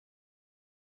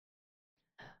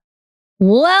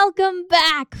Welcome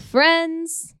back,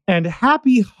 friends. And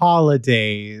happy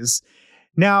holidays.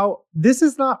 Now, this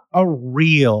is not a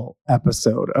real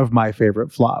episode of My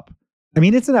Favorite Flop. I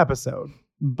mean, it's an episode,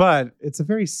 but it's a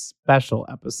very special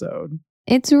episode.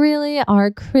 It's really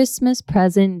our Christmas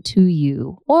present to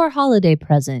you, or holiday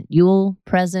present, Yule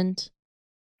present,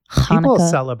 Hanukkah People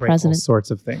celebrate present, all sorts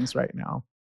of things right now.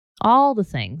 all the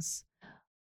things.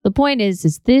 The point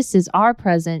is this is our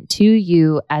present to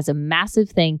you as a massive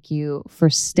thank you for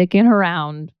sticking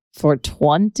around for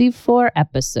 24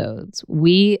 episodes.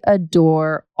 We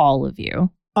adore all of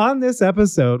you. On this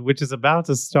episode, which is about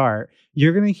to start,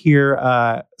 you're going to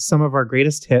hear some of our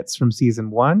greatest hits from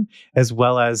season 1, as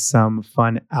well as some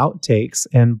fun outtakes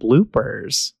and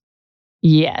bloopers.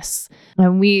 Yes.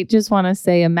 And we just want to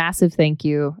say a massive thank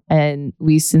you. And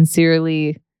this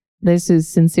has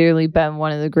sincerely been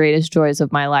one of the greatest joys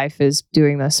of my life, is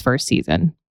doing this first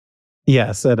season.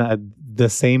 Yes, and the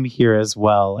same here as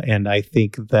well. And I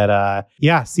think that,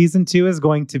 season 2 is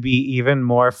going to be even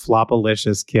more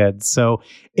flopalicious, kids. So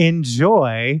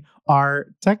enjoy our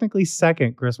technically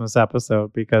second Christmas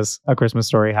episode, because A Christmas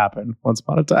Story happened once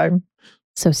upon a time.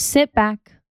 So sit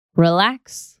back,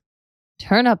 relax,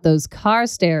 turn up those car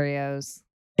stereos,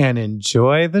 and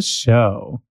enjoy the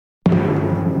show.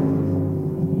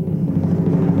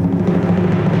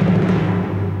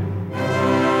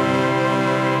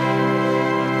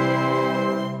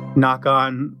 Knock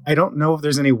on. I don't know if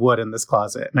there's any wood in this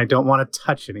closet, and I don't want to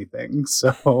touch anything.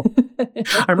 So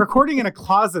I'm recording in a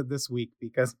closet this week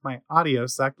because my audio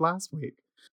sucked last week.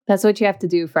 That's what you have to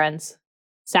do, friends.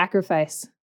 Sacrifice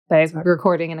by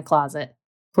recording in a closet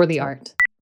for the art.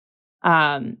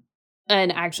 And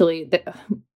actually,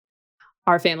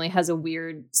 our family has a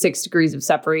weird 6 degrees of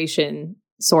separation,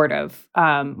 sort of.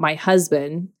 My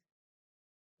husband,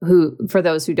 who, for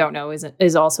those who don't know,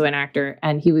 is also an actor,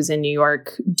 and he was in New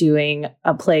York doing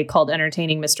a play called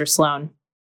Entertaining Mr. Sloan.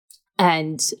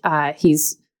 And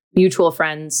he's mutual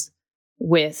friends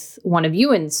with one of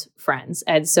Ewan's friends.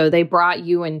 And so they brought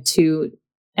Ewan to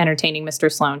Entertaining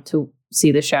Mr. Sloan to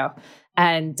see the show.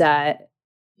 And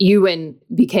Ewan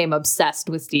became obsessed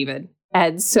with Steven.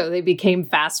 And so they became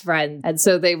fast friends. And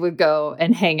so they would go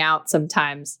and hang out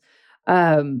sometimes.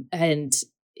 And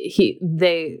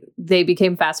they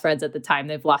became fast friends at the time.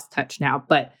 They've lost touch now,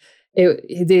 but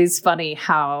it is funny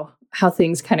how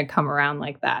things kind of come around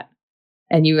like that,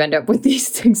 and you end up with these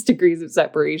 6 degrees of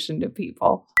separation to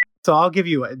people. So I'll give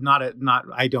you not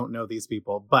I don't know these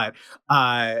people, but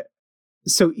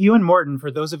so Ewan Morton, for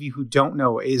those of you who don't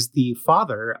know, is the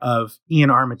father of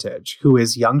Ian Armitage, who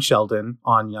is young Sheldon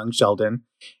on Young Sheldon,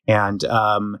 and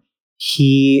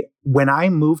when I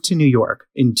moved to New York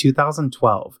in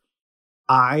 2012.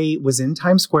 I was in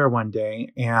Times Square one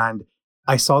day and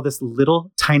I saw this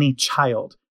little tiny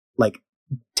child like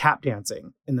tap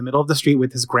dancing in the middle of the street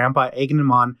with his grandpa egging him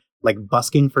on, like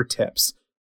busking for tips.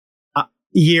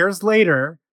 Years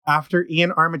later, after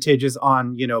Ian Armitage is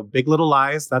on, Big Little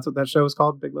Lies, that's what that show is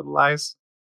called, Big Little Lies.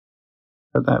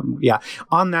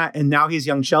 On that. And now he's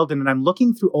young Sheldon. And I'm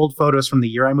looking through old photos from the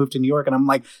year I moved to New York. And I'm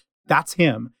like, that's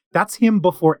him. That's him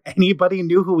before anybody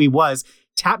knew who he was.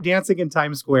 Tap dancing in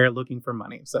Times Square looking for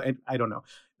money. So I don't know.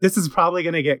 This is probably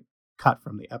going to get cut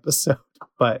from the episode.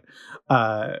 But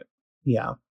I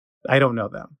don't know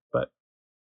them. But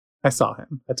I saw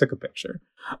him. I took a picture.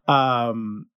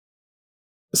 Well,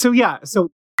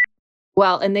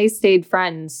 and they stayed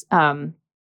friends.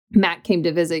 Matt came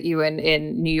to visit you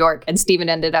in New York, and Steven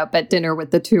ended up at dinner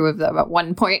with the two of them at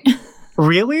one point.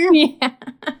 Really? Yeah.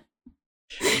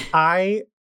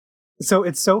 So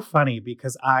it's so funny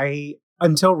because I,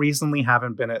 until recently,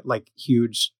 haven't been at like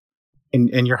huge,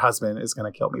 and your husband is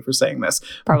going to kill me for saying this,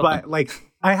 probably. But like,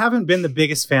 I haven't been the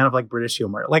biggest fan of like British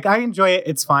humor. Like, I enjoy it.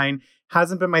 It's fine.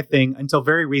 Hasn't been my thing until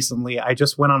very recently. I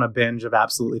just went on a binge of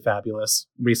Absolutely Fabulous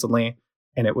recently,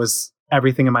 and it was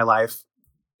everything in my life.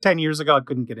 10 years ago, I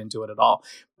couldn't get into it at all.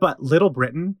 But Little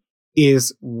Britain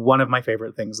is one of my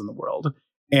favorite things in the world.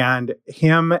 And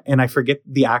him, and I forget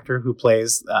the actor who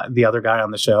plays the other guy on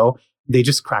the show, they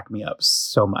just crack me up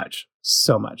so much.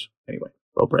 Anyway,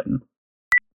 Little Britain.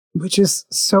 Which is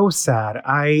so sad.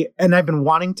 I've been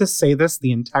wanting to say this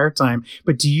the entire time,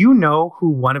 but do you know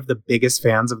who one of the biggest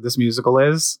fans of this musical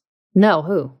is? No,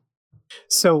 who?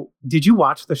 So, did you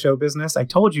watch The Show Business? I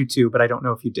told you to, but I don't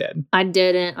know if you did. I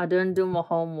didn't do my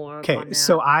homework. Okay,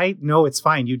 so I know it's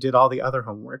fine. You did all the other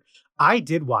homework. I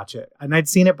did watch it, and I'd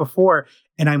seen it before,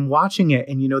 and I'm watching it,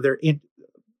 and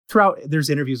there's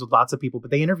interviews with lots of people,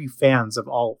 but they interview fans of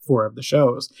all 4 of the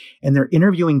shows, and they're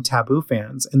interviewing Taboo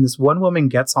fans. And this one woman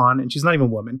gets on, and she's not even a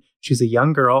woman. She's a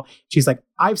young girl. She's like,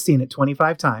 I've seen it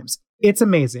 25 times. It's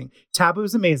amazing. Taboo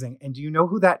is amazing. And do you know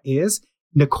who that is?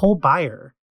 Nicole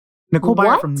Byer. Nicole Byer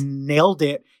What? from Nailed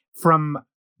It from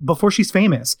before she's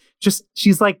famous.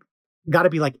 She's like got to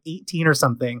be like 18 or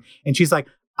something. And she's like,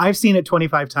 I've seen it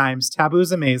 25 times. Taboo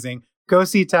is amazing. Go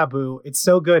see Taboo. It's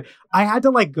so good. I had to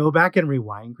like go back and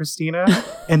rewind, Christina,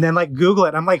 and then like Google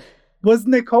it. I'm like, was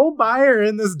Nicole Byer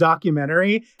in this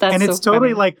documentary? That's and it's so totally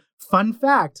funny. like, fun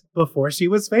fact, before she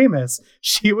was famous,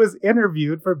 she was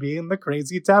interviewed for being the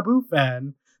crazy Taboo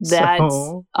fan. That's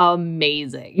So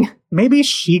amazing. maybe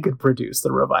she could produce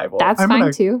the revival. That's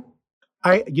fine too.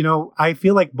 I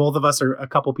feel like both of us are a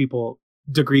couple people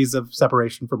degrees of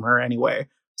separation from her anyway.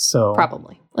 So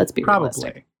Probably. Let's be realistic.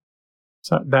 probably.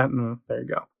 So there you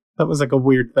go. That was like a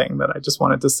weird thing that I just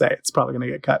wanted to say. It's probably going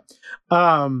to get cut.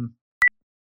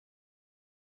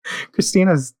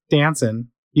 Christina's dancing.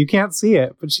 You can't see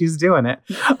it, but she's doing it.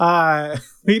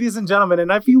 Ladies and gentlemen,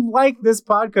 and if you like this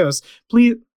podcast,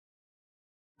 please,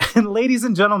 and ladies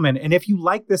and gentlemen, and if you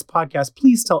like this podcast,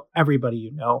 please tell everybody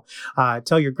you know.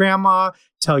 Tell your grandma,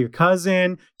 tell your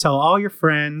cousin, tell all your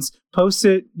friends, post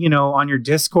it, on your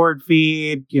Discord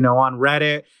feed, on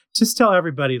Reddit. Just tell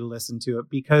everybody to listen to it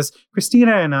because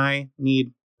Christina and I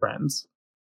need friends.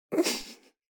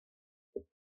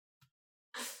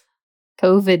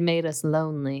 COVID made us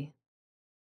lonely.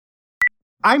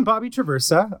 I'm Bobby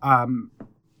Traversa.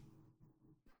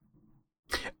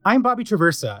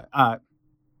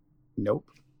 Nope.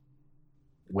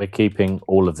 We're keeping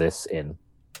all of this in.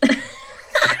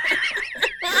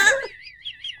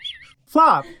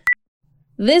 Flop.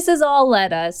 This has all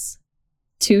led us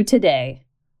to today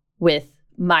with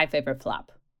my favorite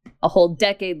flop. A whole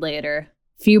decade later,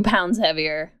 few pounds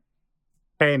heavier.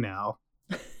 Hey now.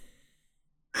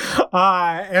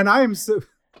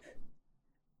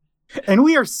 And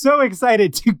we are so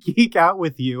excited to geek out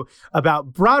with you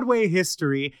about Broadway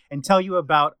history and tell you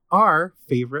about our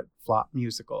favorite flop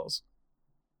musicals.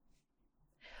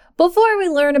 Before we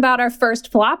learn about our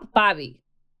first flop, Bobby,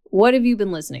 what have you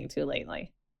been listening to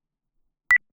lately?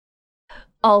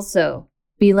 Also,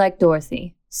 be like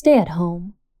Dorothy. Stay at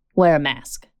home. Wear a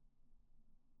mask.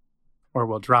 Or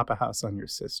we'll drop a house on your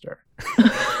sister.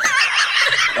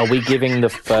 Are we giving the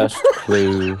first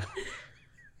clue?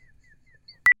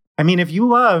 I mean,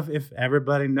 if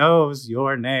everybody knows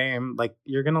your name, like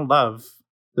you're going to love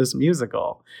this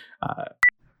musical.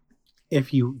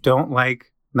 If you don't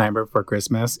like Nightmare Before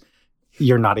Christmas,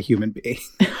 you're not a human being.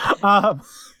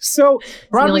 So It's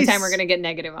the only time we're going to get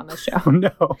negative on this show.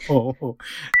 No.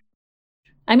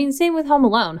 I mean, same with Home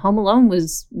Alone. Home Alone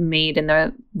was made in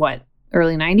the,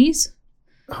 early 90s?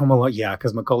 Home Alone, yeah,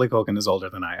 because Macaulay Culkin is older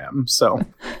than I am. So,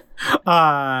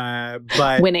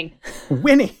 but Winning.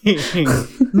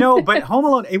 No, but Home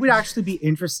Alone, it would actually be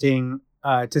interesting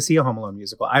to see a Home Alone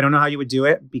musical. I don't know how you would do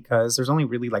it because there's only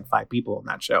really like 5 people in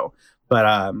that show, but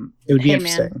it would be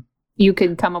interesting. Man, you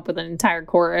could come up with an entire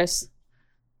chorus.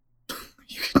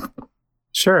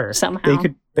 Sure, somehow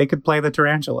they could play the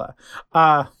tarantula.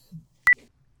 What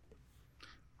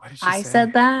did she say?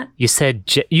 said that. You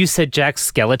said Jack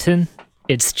Skeleton.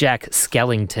 It's Jack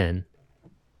Skellington.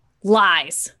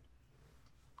 Lies.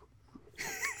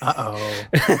 Uh-oh.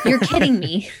 You're kidding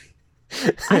me.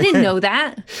 I didn't know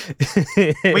that.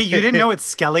 Wait, you didn't know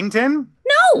it's Skellington?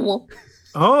 No.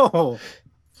 Oh.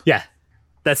 Yeah,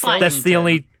 that's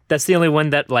the only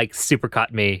one that like super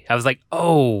caught me. I was like,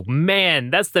 oh man,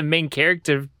 that's the main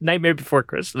character of Nightmare Before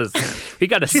Christmas. We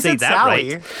got to She say said that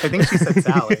Sally. right. I think she said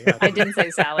Sally. I didn't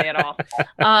say Sally at all.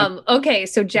 Okay,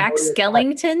 so Jack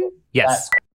Skellington. Yes.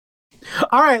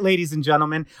 All right, ladies and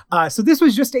gentlemen. So this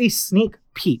was just a sneak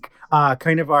peek,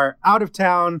 kind of our out of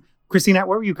town. Christina,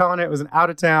 what were you calling it? It was an out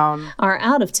of town. Our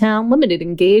out of town limited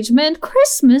engagement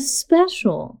Christmas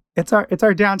special. It's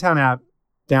our Downton Abbey.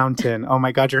 Downton. Oh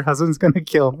my God, your husband's gonna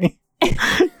kill me.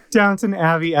 Downton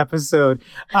Abbey episode.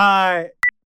 And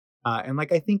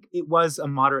like I think it was a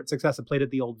moderate success. It played at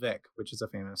the Old Vic, which is a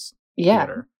famous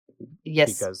theater.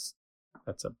 Yes. Because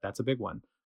that's a big one.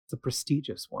 It's a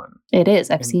prestigious one. It is.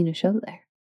 I've seen a show there.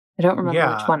 I don't remember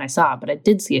Yeah. which one I saw, but I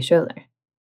did see a show there.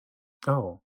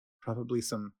 Oh, probably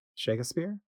some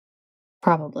Shakespeare?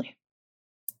 Probably.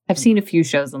 I've seen a few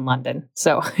shows in London,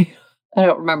 so I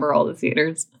don't remember all the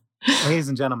theaters. Ladies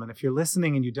and gentlemen, if you're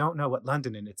listening and you don't know what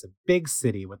London is, it's a big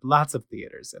city with lots of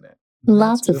theaters in it.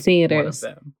 Lots That's of just theaters.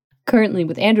 one of them. Currently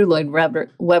with Andrew Lloyd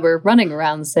Webber running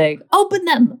around saying, open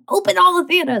them! Open all the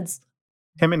theaters!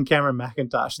 Him and Cameron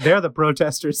McIntosh. They're the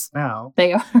protesters now.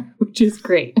 They are, which is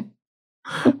great.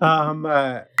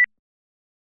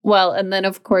 Well, and then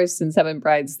of course in Seven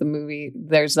Brides, the movie,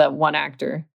 there's that one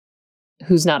actor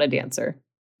who's not a dancer.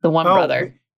 The one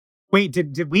brother. Wait,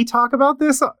 did we talk about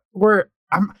this?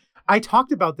 I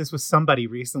talked about this with somebody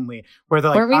recently where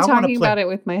they're like, Weren't we I want to talking play. about it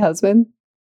with my husband?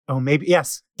 Oh, maybe.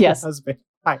 Yes. Yes. Your husband.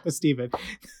 Hi, with Steven.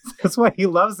 That's why he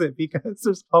loves it, because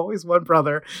there's always one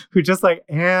brother who just like,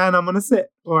 and I'm going to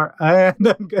sit, or and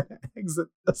I'm going to exit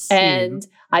the scene. And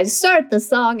I start the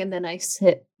song and then I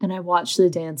sit and I watch the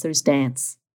dancers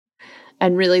dance.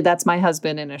 And really, that's my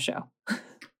husband in a show.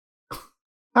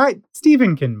 All right,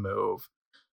 Steven can move.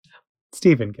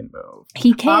 Steven can move.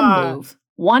 He can move.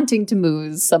 Wanting to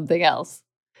move is something else.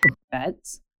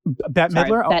 Bets. Bette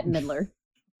Midler? Bette Midler.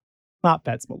 Not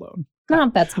Bette Malone.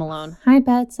 Not Bets Malone. Hi,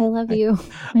 Bets. I love you.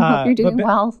 I hope you're doing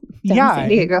well down in San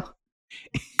Diego.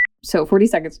 So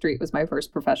 42nd Street was my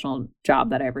first professional job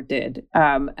that I ever did.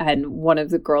 And one of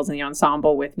the girls in the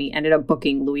ensemble with me ended up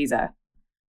booking Louisa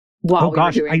while we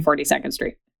were doing 42nd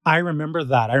Street. I remember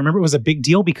that. I remember it was a big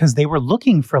deal because they were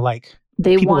looking for like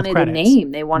they wanted a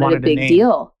name. They wanted a big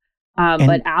deal.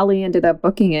 But Allie ended up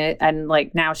booking it, and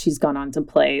like now she's gone on to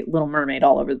play Little Mermaid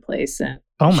all over the place. And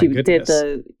she did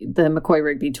the McCoy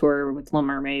Rigby tour with Little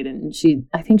Mermaid, and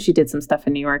I think she did some stuff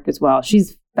in New York as well.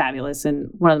 She's fabulous and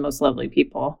one of the most lovely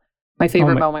people. My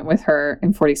favorite moment with her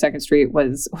in 42nd Street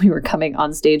was we were coming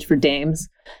on stage for Dames,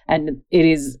 and it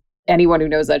is anyone who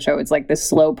knows that show. It's like this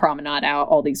slow promenade out.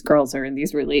 All these girls are in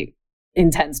these really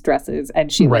intense dresses,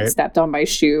 and she like stepped on my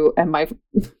shoe, and my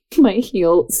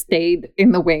heel stayed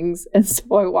in the wings, and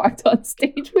so I walked on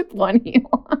stage with one heel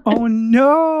on. Oh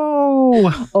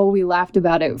no! Oh, we laughed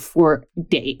about it for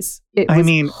days. It was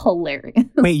hilarious.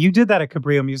 Wait, you did that at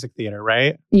Cabrillo Music Theater,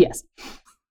 right? Yes.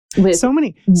 With so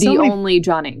many only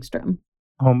John Engstrom.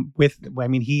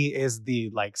 He is the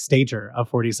like stager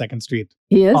of 42nd Street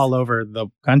all over the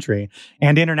country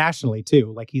and internationally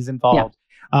too. Like he's involved.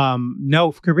 Yeah.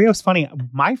 No, Cabrillo's funny.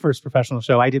 My first professional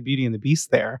show, I did Beauty and the Beast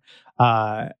there.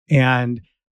 And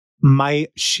my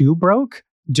shoe broke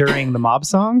during the mob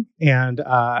song. And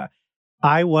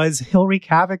he'll wreak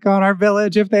havoc on our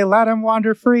village if they let him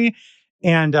wander free.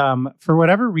 And for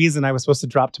whatever reason, I was supposed to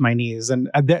drop to my knees. And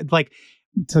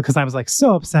because I was like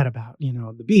so upset about,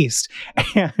 the Beast.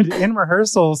 And in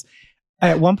rehearsals,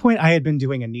 at one point I had been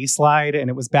doing a knee slide and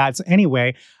it was bad. So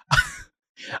anyway,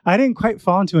 I didn't quite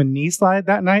fall into a knee slide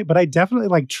that night, but I definitely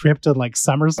like tripped and like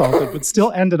somersaulted, but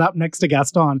still ended up next to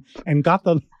Gaston and got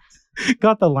the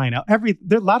line out.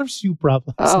 There are a lot of shoe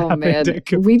problems. Oh man,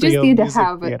 we just need to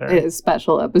have a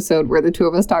special episode where the two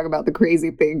of us talk about the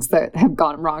crazy things that have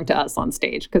gone wrong to us on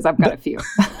stage, because I've got a few.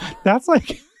 That's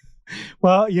like...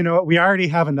 Well, you know what? We already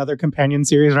have another companion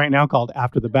series right now called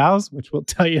After the Bows, which we'll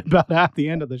tell you about at the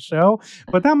end of the show.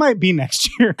 But that might be next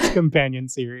year's companion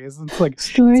series. It's like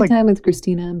story time with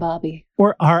Christina and Bobby,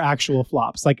 or our actual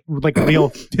flops, like real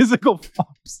physical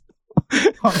flops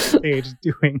on stage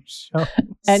doing shows.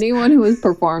 Anyone who has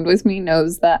performed with me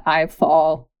knows that I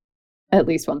fall at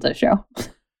least once a show.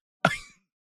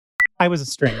 I was a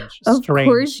strange. Of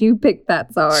course you picked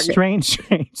that song. Strange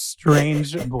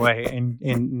boy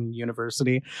in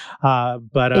university.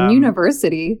 But in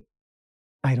university?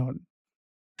 I don't.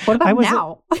 What about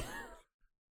now?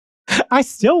 I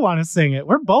still want to sing it.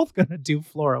 We're both going to do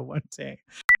Flora one day.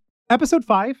 Episode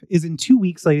 5 is in 2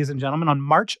 weeks, ladies and gentlemen, on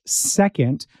March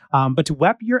 2nd. But to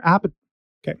whet your appetite.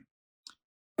 Okay.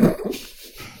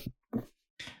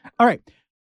 All right.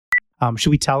 Should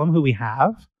we tell them who we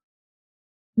have?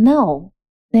 No,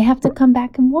 they have to come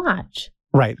back and watch.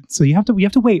 Right. So we have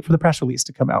to wait for the press release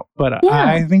to come out. But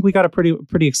I think we got a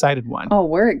pretty excited one. Oh,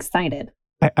 we're excited.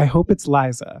 I hope it's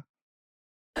Liza.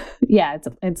 Yeah,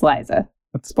 it's Liza.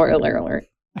 Spoiler alert.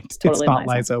 It's totally not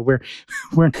Liza. We're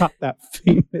not that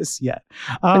famous yet.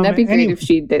 Wouldn't that be great if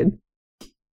she did?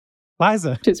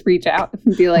 Liza. Just reach out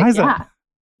and be like, Liza, yeah.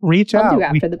 Reach out. I'll do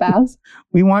After the Bows.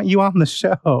 We want you on the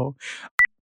show.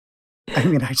 I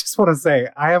mean, I just want to say,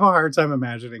 I have a hard time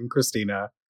imagining Christina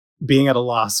being at a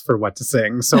loss for what to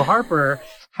sing. So Harper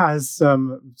has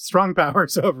some strong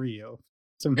powers over you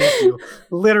to make you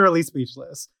literally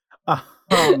speechless. Yeah,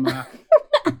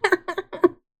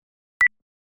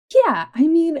 I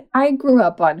mean, I grew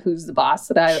up on Who's the Boss,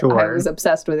 and I was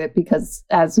obsessed with it because,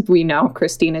 as we know,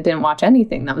 Christina didn't watch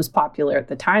anything that was popular at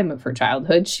the time of her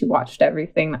childhood. She watched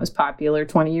everything that was popular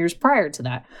 20 years prior to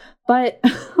that. But...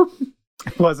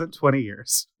 It wasn't 20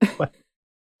 years.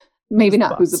 Maybe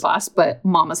not Who's the Boss, but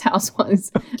Mama's House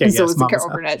was. Okay, and so was the Carol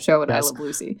Burnett Show and I Love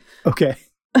Lucy. Okay.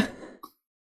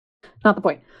 Not the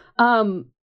point. Want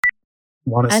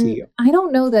to see you. I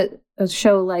don't know that a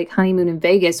show like Honeymoon in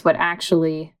Vegas would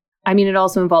actually... I mean, it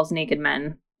also involves naked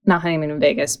men. Not Honeymoon in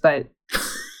Vegas, but...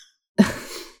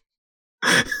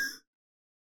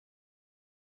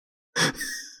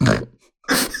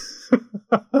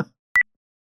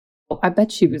 I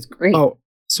bet she was great. Oh,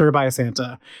 Surabaya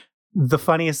Santa. the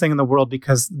funniest thing in the world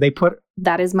because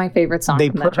that is my favorite song. They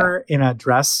from put that her in a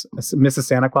dress, a Mrs.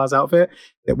 Santa Claus outfit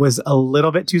that was a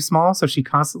little bit too small, so she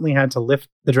constantly had to lift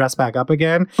the dress back up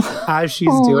again as she's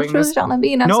doing this.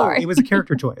 I'm sorry. It was a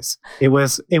character choice. It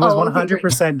was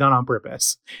 100% done on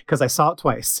purpose because I saw it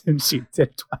twice and she did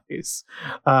it twice.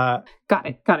 Got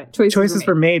it. Choices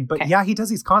were made, but yeah, he does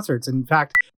these concerts. In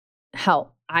fact,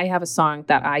 hell, I have a song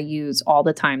that I use all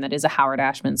the time that is a Howard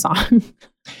Ashman song.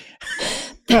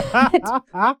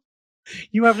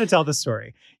 You have to tell the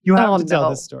story. Tell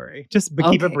this story.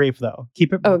 But keep it brief, though.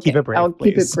 Keep it brief. I'll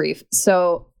please. keep it brief.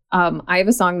 So, I have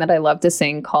a song that I love to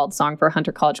sing called "Song for a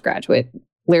Hunter College Graduate."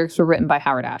 Lyrics were written by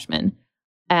Howard Ashman,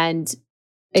 and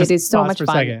it is so much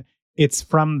fun. Second. It's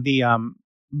from the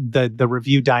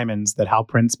Revue Diamonds that Hal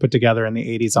Prince put together in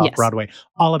the 80s off Broadway,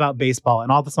 all about baseball,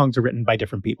 and all the songs are written by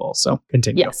different people. So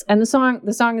continue. Yes, and the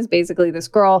song is basically this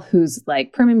girl who's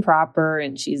like prim and proper,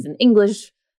 and she's an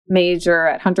English major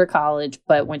at Hunter College,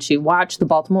 but when she watched the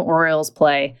Baltimore Orioles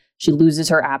play, she loses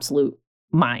her absolute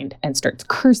mind and starts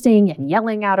cursing and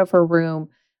yelling out of her room,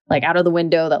 like out of the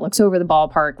window that looks over the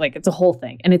ballpark. Like, it's a whole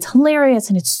thing, and it's hilarious,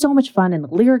 and it's so much fun, and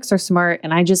the lyrics are smart,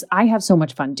 and I have so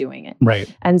much fun doing it.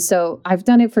 Right. And so I've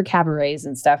done it for cabarets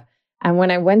and stuff. And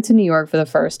when I went to New York for the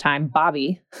first time,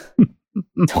 Bobby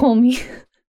told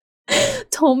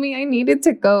me I needed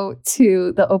to go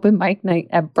to the open mic night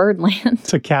at Birdland.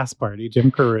 To Cast Party,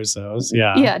 Jim Caruso's.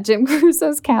 Yeah. Yeah, Jim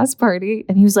Caruso's Cast Party.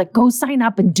 And he was like, go sign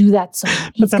up and do that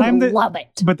song. He's going to love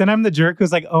it. But then I'm the jerk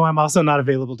who's like, oh, I'm also not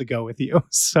available to go with you.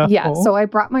 So yeah, so I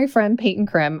brought my friend Peyton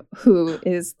Krim, who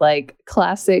is like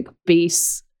classic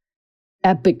bass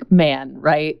epic man,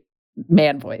 right?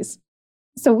 Man voice.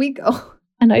 So we go.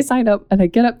 And I sign up and I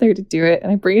get up there to do it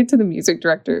and I bring it to the music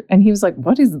director and he was like,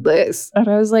 what is this? And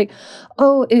I was like,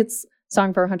 oh, it's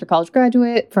Song for a Hunter College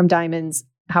Graduate from Diamonds.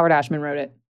 Howard Ashman wrote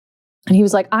it. And he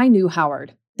was like, I knew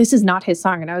Howard. This is not his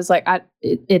song. And I was like,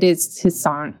 it is his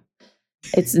song.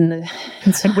 It's in the...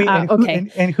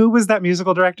 And who was that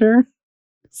musical director?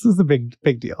 This is a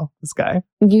big deal, this guy.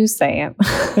 You say it.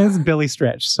 It's Billy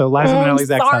Stritch. So Liza Minnelli's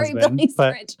ex-husband. Billy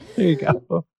Stritch. There you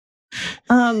go.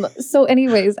 So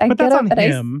anyways, I but get that's up on and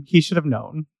him. He should have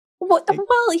known.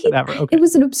 It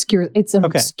was an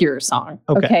obscure song.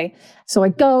 Okay. So I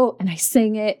go and I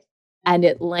sing it and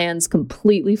it lands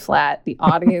completely flat. The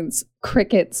audience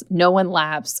crickets, no one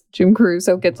laughs. Jim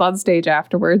Caruso gets on stage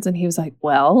afterwards and he was like,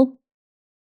 well,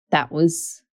 that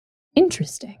was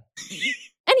interesting.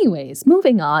 Anyways,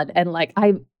 moving on. And like,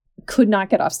 I could not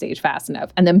get off stage fast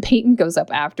enough. And then Peyton goes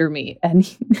up after me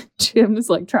and Jim is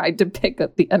like trying to pick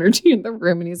up the energy in the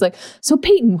room. And he's like, so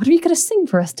Peyton, what are you going to sing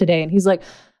for us today? And he's like,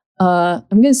 I'm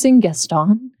going to sing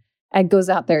Gaston. And goes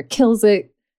out there, kills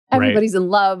it. Everybody's in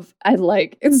love. I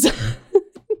like it's.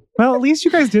 Well, at least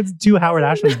you guys did do Howard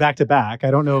Ashman's back to back.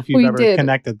 I don't know if you've ever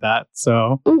connected that.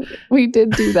 So we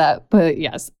did do that. But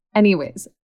yes. Anyways,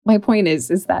 my point is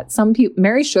that some people,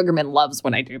 Mary Sugarman loves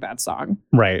when I do that song.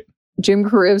 Right. Jim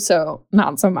Caruso,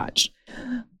 not so much.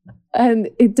 And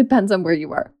it depends on where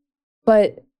you are.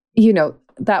 But, you know,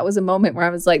 that was a moment where I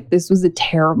was like, this was a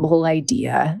terrible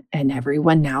idea. And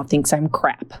everyone now thinks I'm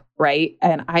crap. Right.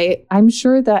 And I'm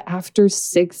sure that after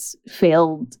 6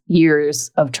 failed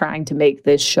years of trying to make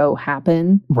this show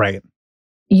happen. Right.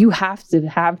 You have to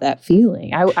have that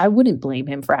feeling. I wouldn't blame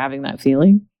him for having that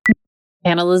feeling.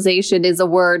 Analyzation is a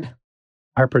word.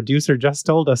 Our producer just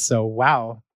told us so.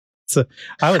 Wow. So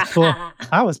I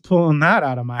was pulling that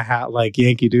out of my hat like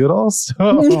Yankee Doodle. So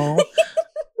I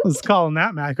was calling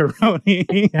that macaroni,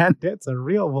 and it's a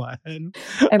real one. And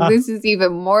this is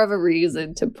even more of a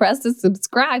reason to press the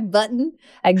subscribe button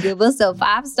and give us a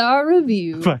 5-star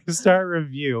review. 5-star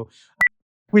review.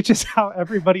 Which is how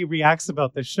everybody reacts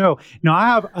about the show. Now, I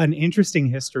have an interesting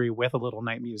history with A Little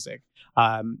Night Music.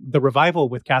 The revival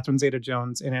with Catherine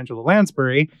Zeta-Jones and Angela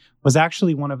Lansbury was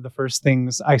actually one of the first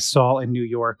things I saw in New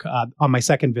York on my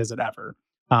second visit ever.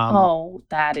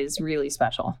 That is really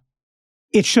special.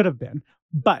 It should have been,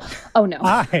 but oh no,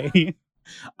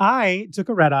 I took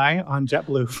a red eye on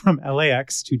JetBlue from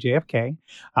LAX to JFK.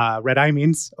 Red eye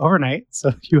means overnight,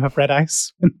 so you have red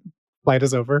eyes when the flight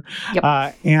is over.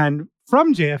 Yep. And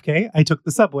from JFK, I took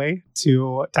the subway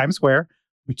to Times Square,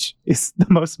 which is the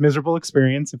most miserable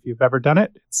experience if you've ever done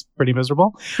it. It's pretty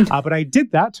miserable. But I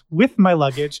did that with my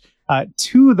luggage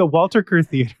to the Walter Kerr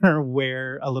Theater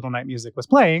where A Little Night Music was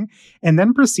playing, and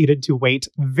then proceeded to wait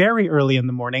very early in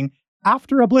the morning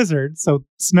after a blizzard, so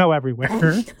snow everywhere.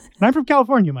 And I'm from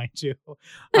California, mind you.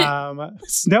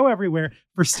 Snow everywhere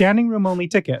for standing room only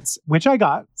tickets, which I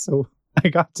got. So I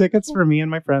got tickets for me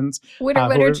and my friends.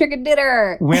 Winner chicken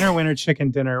dinner. Winner chicken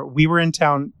dinner. We were in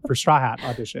town for Straw Hat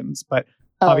auditions, but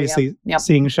obviously yep.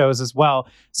 seeing shows as well.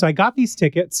 So I got these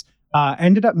tickets,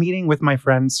 ended up meeting with my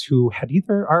friends who had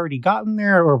either already gotten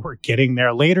there or were getting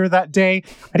there later that day.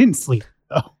 I didn't sleep,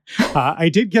 though. I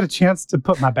did get a chance to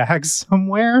put my bags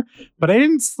somewhere, but I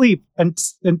didn't sleep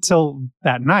until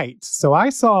that night. So I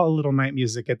saw a little night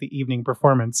music at the evening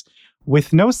performance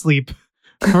with no sleep,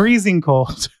 freezing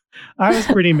cold. I was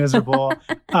pretty miserable.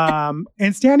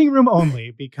 And standing room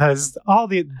only because all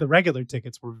the regular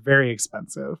tickets were very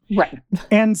expensive. Right.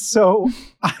 And so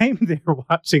I'm there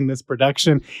watching this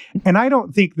production, and I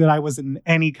don't think that I was in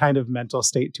any kind of mental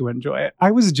state to enjoy it.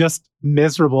 I was just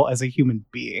miserable as a human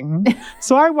being.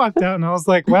 So I walked out and I was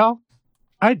like, well,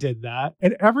 I did that.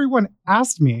 And everyone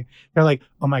asked me, they're like,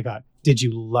 oh my God, did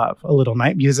you love a little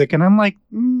night music? And I'm like,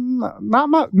 not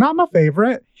my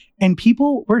favorite. And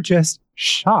people were just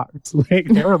shocked. Like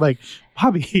they were like,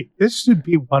 Bobby, this should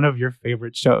be one of your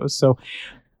favorite shows. So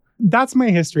that's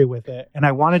my history with it. And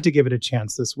I wanted to give it a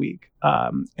chance this week.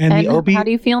 And the OB, how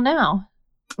do you feel now?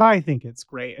 I think it's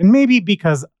great. And maybe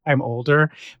because I'm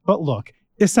older, but look,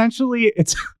 essentially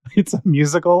it's a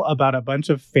musical about a bunch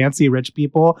of fancy rich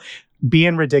people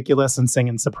being ridiculous and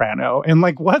singing soprano. And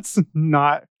like, what's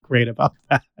not great about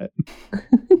that?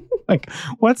 Like,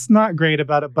 what's not great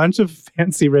about a bunch of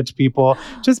fancy rich people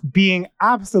just being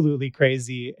absolutely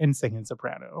crazy and singing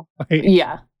soprano? Like,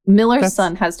 yeah. Miller's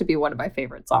Son has to be one of my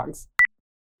favorite songs.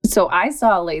 So I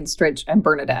saw Lade Stritch and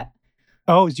Bernadette.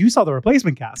 Oh, you saw the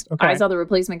replacement cast. Okay. I saw the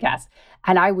replacement cast.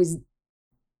 And I was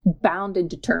bound and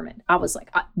determined. I was like,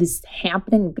 this is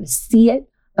happening. I'm going to see it.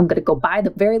 I'm going to go buy the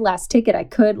very last ticket I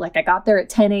could. Like, I got there at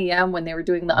 10 a.m. when they were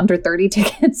doing the under 30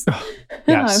 tickets.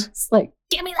 And I was like,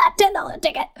 give me that $10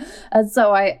 ticket. And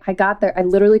so I got there. I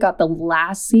literally got the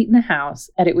last seat in the house,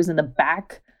 and it was in the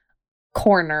back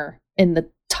corner in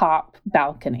the top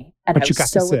balcony. And I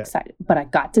was so excited. But I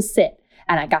got to sit,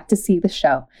 and I got to see the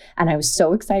show. And I was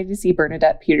so excited to see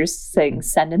Bernadette Peters sing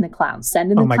Send in the Clowns.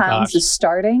 Send in the Clowns is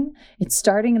starting. It's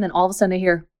starting, and then all of a sudden I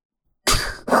hear...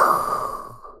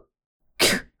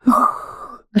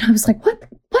 And I was like, what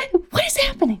is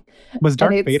happening? Was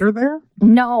Darth Vader there?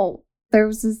 No, there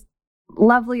was this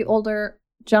lovely older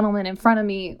gentleman in front of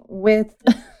me with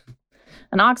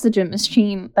an oxygen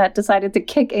machine that decided to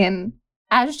kick in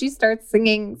as she starts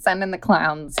singing Send in the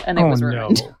Clowns, and it was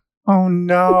ruined. No. Oh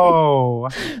no.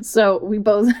 So we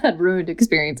both had ruined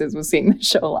experiences with seeing the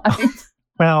show live.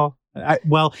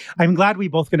 Well, I'm glad we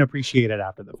both can appreciate it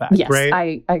after the fact, yes,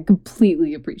 right? I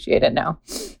completely appreciate it now.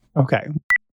 Okay.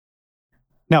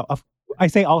 Now, I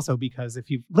say also because if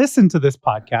you've listened to this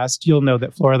podcast, you'll know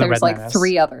that Flora the Red Menace... There's like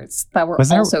 3 others that were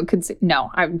also considered...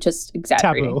 No, I'm just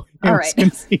exaggerating. Taboo. All right.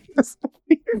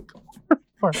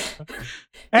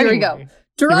 Here we go.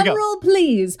 Drum roll,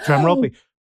 please. Drum roll, please.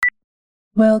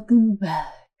 Welcome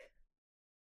back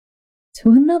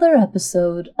to another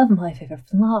episode of My Favorite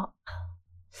Flop.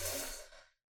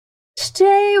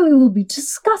 Today we will be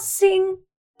discussing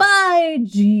By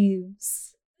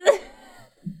Jeeves.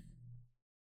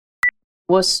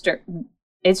 Worcester.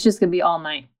 It's just going to be all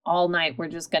night. All night we're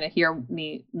just going to hear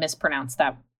me mispronounce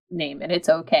that name, and it's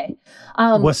okay.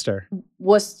 Worcester.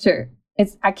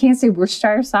 I can't say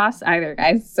Worcestershire sauce either,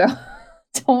 guys, so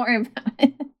don't worry about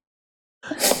it.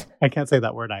 I can't say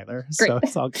that word either, so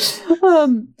it's all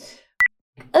good.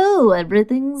 Oh,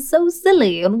 everything's so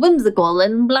silly and whimsical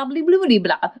and blah, blah, blah, blah,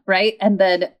 blah, right? And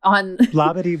then on...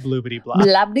 Blabbity, bloobity, blah.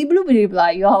 Blabbity, bloobity, blah.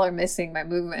 You all are missing my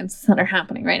movements that are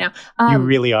happening right now. You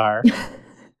really are.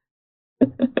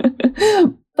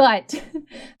 But,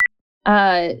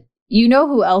 you know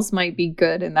who else might be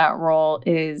good in that role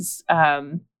is...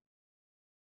 oh,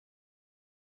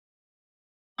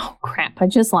 crap. I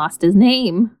just lost his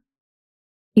name.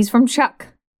 He's from Chuck.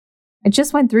 I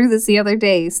just went through this the other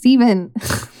day. Steven.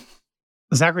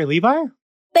 Zachary Levi?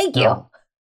 Thank you. No.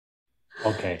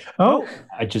 Okay. Oh.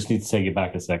 I just need to take it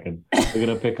back a second. We're going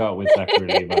to pick up with Zachary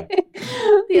Levi.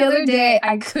 The other day,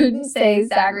 I couldn't say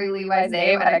Zachary Levi's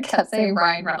name, and I kept saying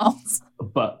Ryan Reynolds.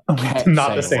 But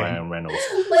not the same. Ryan Reynolds.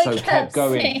 Like, so kept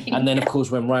going. saying. And then, of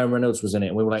course, when Ryan Reynolds was in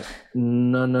it, we were like,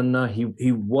 no,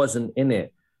 he wasn't in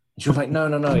it. She was like, no,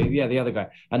 yeah, the other guy.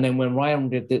 And then when Ryan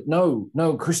did it, no,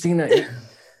 Christina,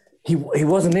 he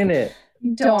wasn't in it.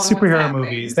 Superhero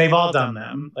movies, they've all done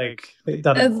them. Like, they've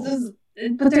done it.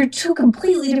 But they're 2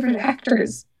 completely different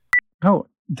actors. Oh,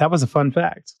 that was a fun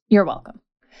fact. You're welcome.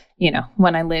 You know,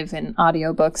 when I live in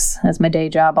audiobooks as my day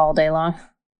job all day long,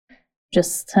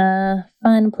 just find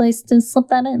a place to slip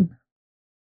that in.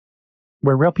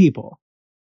 We're real people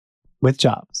with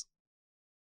jobs.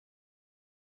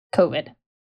 COVID.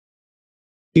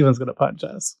 Steven's going to punch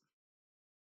us.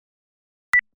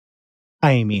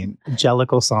 I mean,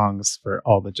 Jellicle songs for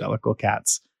all the Jellicle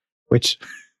cats. which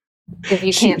If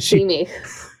you can't see me.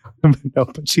 no,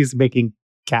 but she's making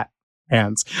cat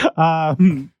hands.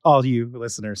 All you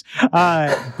listeners.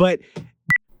 But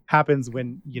happens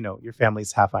when, your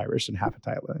family's half Irish and half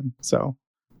Italian. So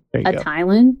there you go.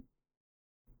 Thailand?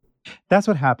 That's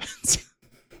what happens.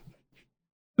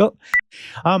 Well,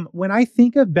 when I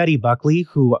think of Betty Buckley,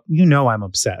 who I'm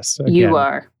obsessed. Again, You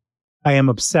are. I am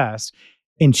obsessed.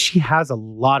 And she has a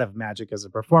lot of magic as a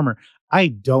performer. I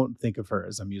don't think of her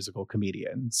as a musical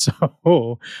comedian.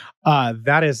 So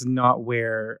that is not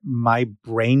where my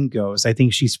brain goes. I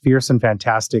think she's fierce and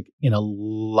fantastic in a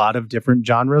lot of different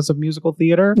genres of musical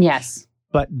theater. Yes.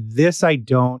 But this I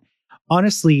don't.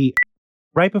 Honestly,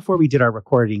 right before we did our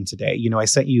recording today, I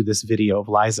sent you this video of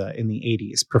Liza in the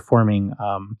 80s performing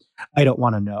I Don't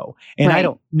Want to Know. And Right. I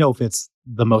don't know if it's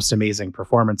the most amazing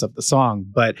performance of the song,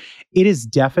 but it is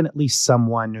definitely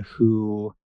someone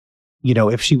who,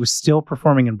 if she was still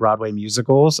performing in Broadway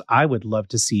musicals, I would love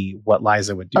to see what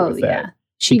Liza would do with it.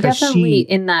 She Because definitely,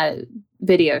 in that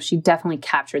video, she definitely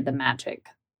captured the magic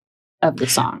of the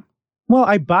song. Well,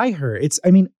 I buy her.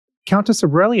 Countess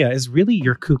Aurelia is really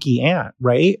your kooky aunt,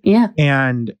 right? Yeah.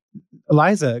 And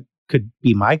Liza could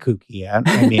be my kooky aunt.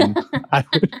 I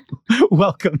would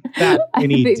welcome that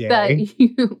any I think day. that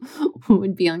you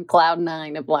would be on cloud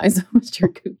 9 if Liza was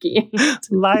your kooky aunt.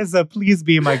 Liza, please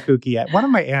be my kooky aunt. One of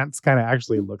my aunts kind of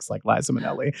actually looks like Liza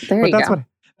Minnelli. There But you go.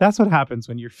 that's what happens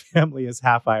when your family is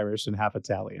half Irish and half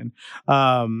Italian.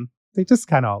 They just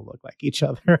kind of all look like each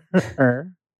other.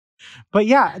 But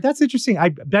yeah, that's interesting.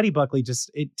 Betty Buckley,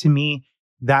 to me,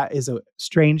 that is a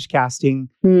strange casting.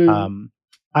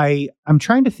 I'm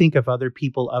trying to think of other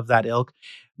people of that ilk.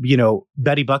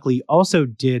 Betty Buckley also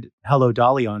did Hello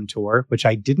Dolly on tour, which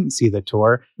I didn't see the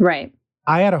tour. Right.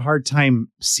 I had a hard time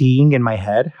seeing in my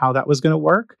head how that was going to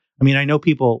work. I know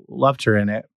people loved her in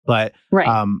it, but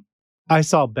Right. I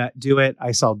saw Bet do it.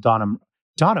 I saw Donna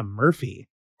Murphy.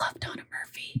 Love Donna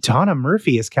Murphy. Donna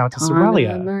Murphy is Countess Donna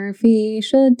Aurelia. Murphy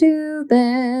should do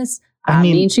this. I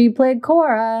mean, she played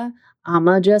Cora.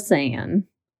 I'm just saying.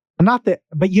 Not that,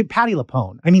 but Patti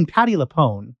LuPone. Patti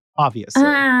LuPone, obviously.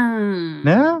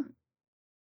 No?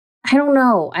 I don't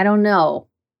know.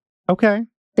 Okay.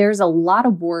 There's a lot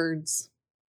of words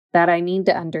that I need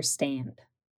to understand.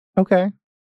 Okay.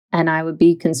 And I would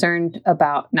be concerned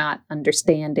about not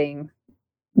understanding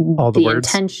All the words.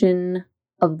 intention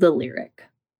of the lyric.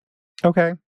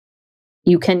 Okay.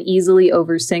 You can easily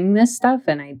oversing this stuff,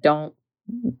 and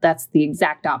that's the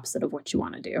exact opposite of what you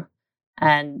want to do.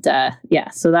 And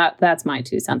so that's my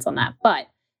 2 cents on that. But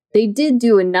they did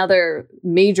do another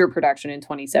major production in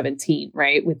 2017,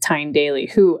 right? With Tyne Daly,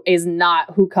 who is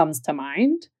not who comes to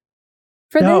mind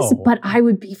for this, but I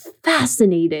would be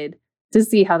fascinated to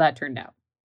see how that turned out.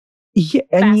 Yeah,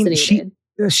 Fascinated.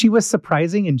 she was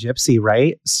surprising in Gypsy,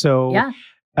 right? So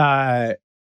Yeah.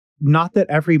 Not that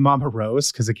every Mama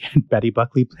Rose, because again, Betty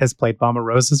Buckley has played Mama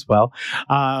Rose as well.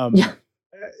 Yeah.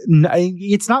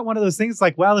 It's not one of those things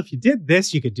like, well, if you did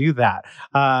this, you could do that.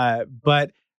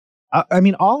 But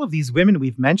all of these women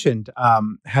we've mentioned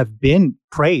have been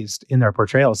praised in their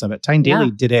portrayals of it. Tyne Daly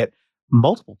did it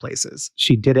multiple places.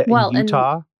 She did it in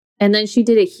Utah. And then she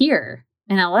did it here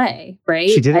in LA, right?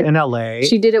 She did it in LA.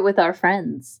 She did it with our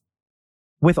friends.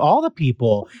 With all the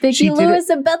people. Vicki Lewis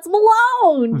and Bets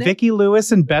Malone. Vicki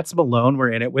Lewis and Bets Malone were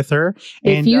in it with her.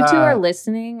 If you two are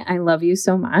listening, I love you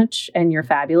so much and you're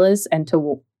fabulous. And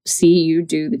to see you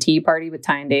do the tea party with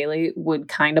Tyne Daly would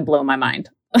kind of blow my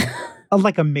mind.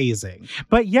 Like amazing.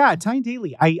 But yeah, Tyne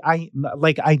Daly, I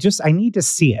need to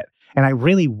see it. And I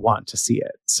really want to see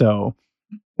it. So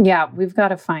yeah, we've got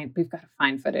to find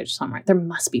footage somewhere. There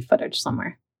must be footage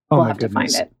somewhere. Oh we'll my have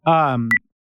goodness. to find it.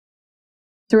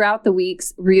 Throughout the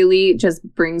weeks really just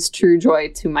brings true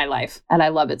joy to my life. And I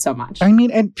love it so much.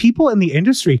 And people in the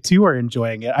industry too are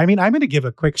enjoying it. I'm going to give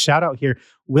a quick shout out here.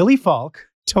 Willie Falk,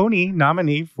 Tony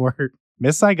nominee for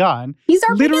Miss Saigon. He's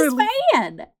our biggest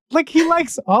fan. Like he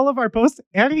likes all of our posts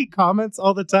and he comments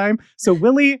all the time. So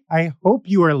Willie, I hope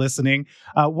you are listening.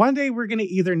 One day we're going to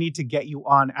either need to get you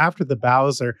on After the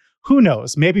Bows or who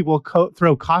knows, maybe we'll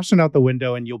throw caution out the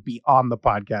window and you'll be on the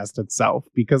podcast itself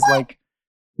because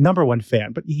number one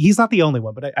fan, but he's not the only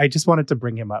one. But I just wanted to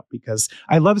bring him up because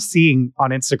I love seeing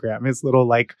on Instagram his little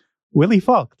Willie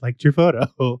Falk liked your photo.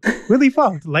 Willie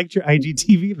Falk liked your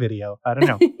IGTV video. I don't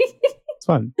know. It's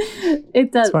fun.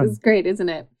 It does. It's great, isn't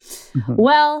it? Mm-hmm.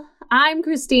 Well, I'm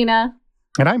Christina.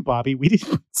 And I'm Bobby.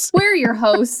 We're your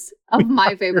hosts of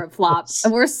My Favorite Flops.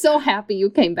 And we're so happy you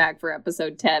came back for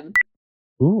episode 10.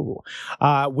 Ooh,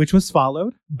 which was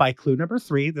followed by clue number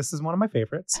 3. This is one of my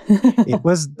favorites. It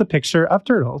was the picture of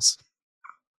turtles.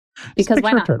 Because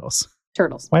why not? Turtles.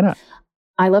 Turtles. Why not?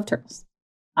 I love turtles.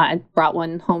 I brought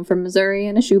one home from Missouri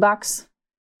in a shoebox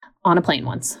on a plane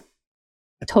once.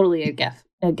 Totally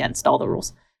against all the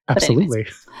rules. Absolutely.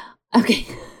 Okay.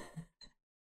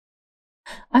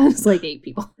 I was like 8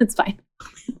 people. It's fine.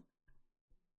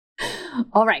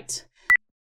 All right.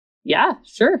 Yeah,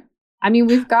 sure. I mean,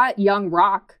 we've got Young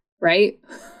Rock, right?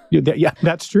 Yeah,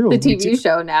 that's true. The TV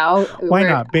show now. Why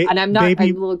not? And I'm not. Baby,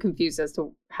 I'm a little confused as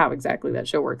to how exactly that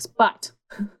show works. But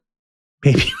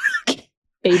Baby Rocky.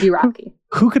 Baby Rocky.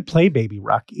 Who could play Baby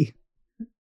Rocky?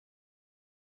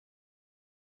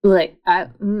 Like, I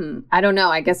don't know.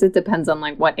 I guess it depends on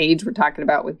like what age we're talking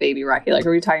about with Baby Rocky. Like,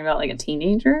 are we talking about like a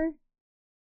teenager?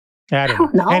 I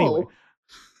don't know. Anyway.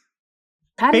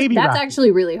 That's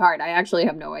actually really hard. I actually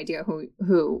have no idea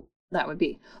who that would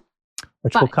be.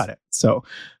 Which will cut it. So,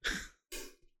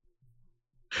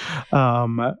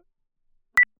 that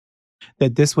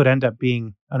this would end up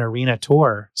being an arena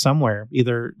tour somewhere,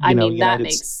 either. That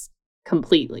makes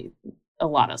completely a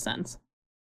lot of sense.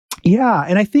 Yeah,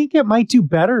 and I think it might do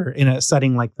better in a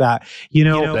setting like that.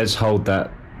 Let's hold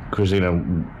that, Christina.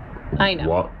 I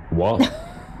know. What?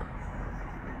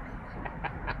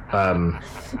 Sorry.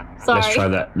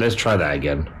 Let's try that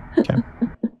again. Okay.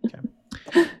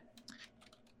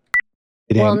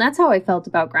 Well, and that's how I felt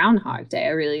about Groundhog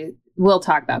Day. We'll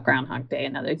talk about Groundhog Day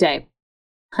another day.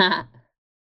 That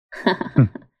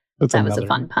was a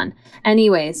fun pun.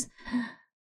 Anyways,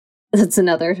 it's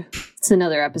another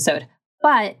episode.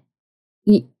 But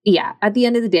yeah, at the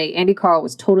end of the day, Andy Karl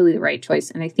was totally the right choice.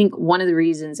 And I think one of the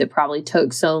reasons it probably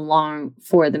took so long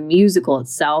for the musical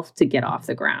itself to get off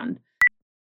the ground.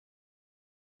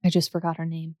 I just forgot her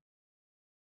name.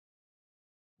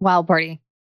 Wild Party.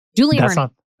 Julia Murney.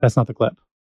 That's not the clip.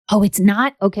 Oh, it's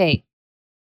not? Okay.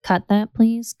 Cut that,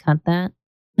 please. Cut that.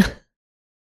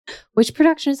 Which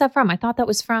production is that from? I thought that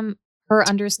was from her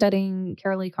understudying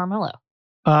Carolee Carmello.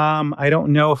 I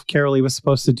don't know if Carolee was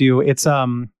supposed to do. It's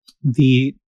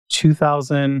the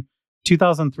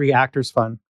 2003 Actors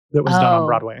Fund that was done on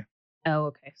Broadway. Oh,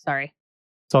 okay. Sorry.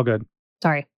 It's all good.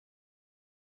 Sorry.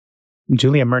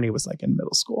 Julia Murney was like in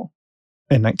middle school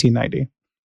in 1990.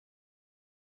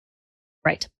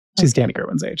 Right. She's Danny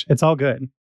Gerwin's age. It's all good.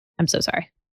 I'm so sorry.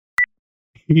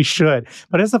 You should.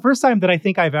 But it's the first time that I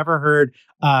think I've ever heard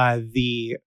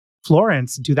the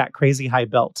Florence do that crazy high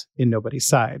belt in Nobody's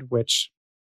Side, which,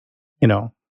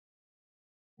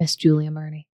 Miss Julia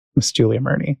Murney.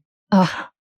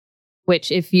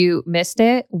 Which, if you missed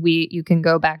it, you can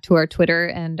go back to our Twitter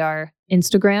and our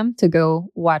Instagram to go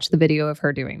watch the video of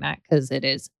her doing that, because it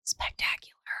is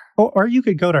spectacular. Or you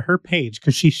could go to her page,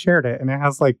 because she shared it and it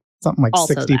has like something like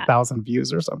 60,000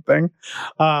 views or something.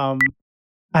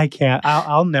 I can't.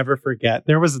 I'll never forget.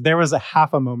 There was a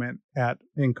half a moment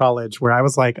in college where I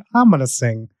was like, I'm gonna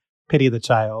sing "Pity the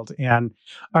Child," and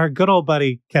our good old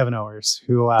buddy Kevin Owers,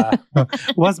 who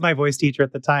was my voice teacher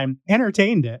at the time,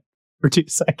 entertained it for 2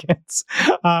 seconds.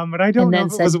 But I don't know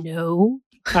if it was no.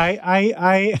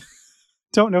 I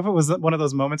don't know if it was one of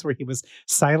those moments where he was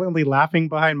silently laughing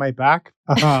behind my back.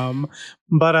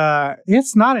 But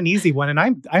it's not an easy one. And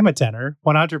I'm a tenor,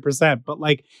 100%. But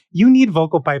like, you need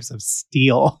vocal pipes of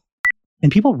steel.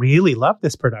 And people really loved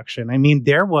this production. I mean,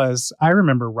 I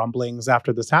remember rumblings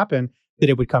after this happened that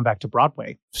it would come back to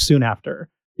Broadway soon after,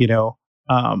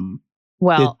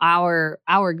 Well, our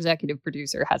executive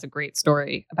producer has a great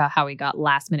story about how he got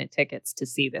last minute tickets to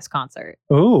see this concert.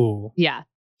 Oh, yeah.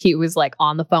 He was like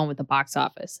on the phone with the box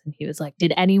office and he was like,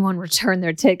 did anyone return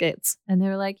their tickets? And they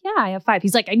were like, yeah, I have 5.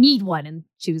 He's like, I need one. And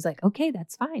she was like, okay,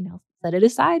 that's fine. I'll set it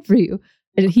aside for you.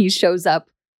 And he shows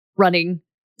up running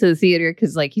to the theater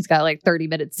because like he's got like 30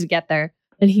 minutes to get there.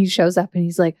 And he shows up and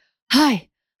he's like, hi,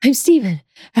 I'm Steven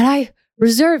and I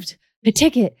reserved a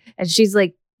ticket. And she's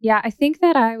like, yeah, I think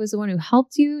that I was the one who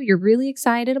helped you. You're really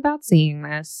excited about seeing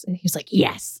this. And he was like,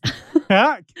 yes.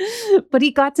 But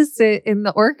he got to sit in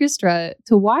the orchestra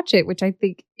to watch it, which I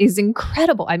think is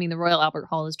incredible. I mean, the Royal Albert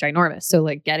Hall is ginormous. So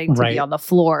like getting to be on the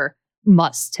floor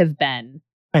must have been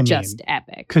just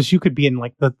epic. Because you could be in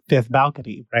like the 5th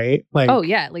balcony, right? Like, oh,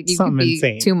 yeah. Like you could be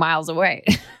insane. 2 miles away.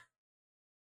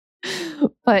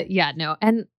 But yeah, no.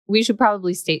 And we should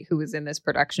probably state who was in this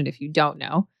production if you don't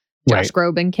know. Josh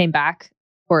Groban came back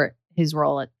for his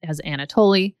role as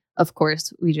Anatoly. Of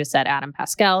course, we just said Adam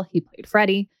Pascal. He played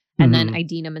Freddie. And then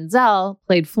Idina Menzel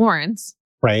played Florence.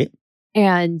 Right.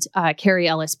 And Carrie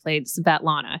Ellis played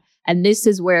Svetlana. And this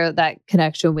is where that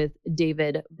connection with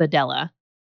David Badella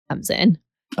comes in.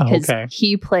 Because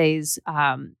he plays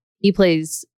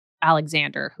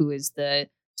Alexander, who is the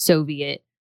Soviet.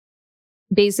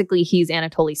 Basically, he's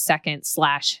Anatoly's second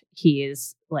 / he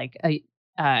is like a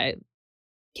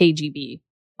KGB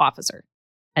officer.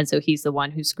 And so he's the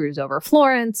one who screws over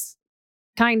Florence,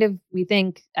 kind of, we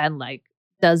think, and like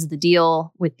does the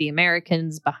deal with the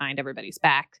Americans behind everybody's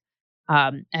back.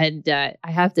 I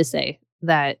have to say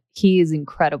that he is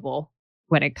incredible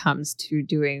when it comes to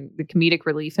doing the comedic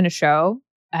relief in a show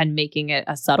and making it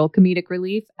a subtle comedic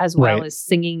relief, as well as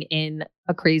singing in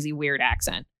a crazy weird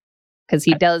accent. Because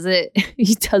he does it,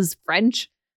 he does French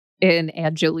in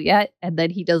Aunt Juliet, and then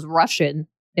he does Russian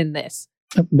in this.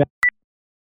 I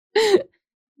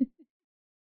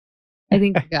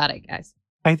think you got it, guys.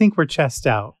 I think we're chest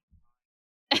out.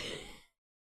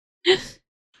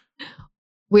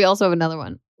 We also have another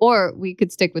one. Or we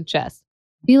could stick with chess.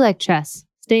 Be like chess.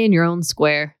 Stay in your own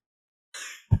square.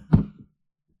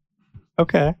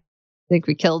 Okay. I think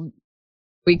we killed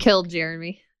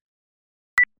Jeremy.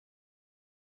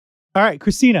 All right,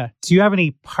 Christina, do you have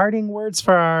any parting words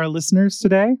for our listeners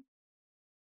today?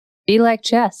 Be like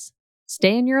chess.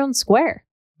 Stay in your own square.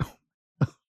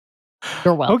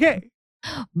 You're welcome. Okay.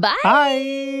 Bye.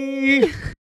 Bye.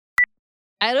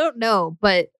 I don't know,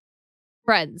 but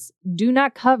friends, do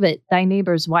not covet thy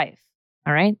neighbor's wife.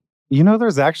 All right? You know,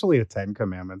 there's actually a 10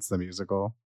 Commandments, the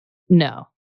musical. No.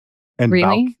 And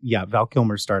Really? Val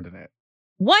Kilmer starred in it.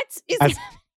 What is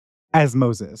As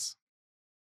Moses.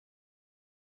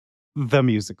 The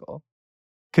musical.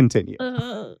 Continue.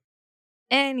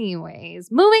 Anyways,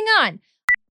 moving on.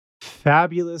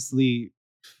 Fabulously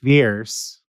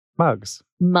fierce mugs.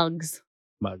 Mugs.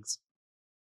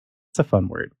 It's a fun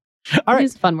word. All It right.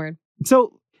 is a fun word.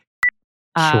 So,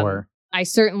 sure. I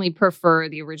certainly prefer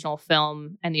the original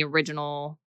film and the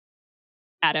original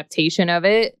adaptation of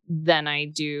it than I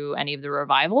do any of the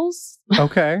revivals.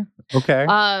 Okay.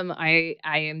 I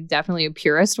am definitely a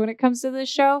purist when it comes to this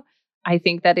show. I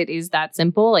think that it is that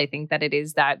simple. I think that it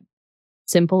is that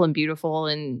simple and beautiful,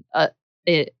 and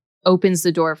it opens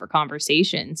the door for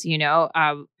conversations, you know?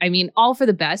 I mean, All for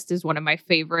the Best is one of my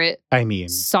favorite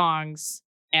songs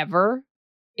ever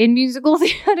in musical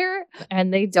theater,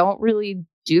 and they don't really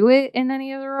do it in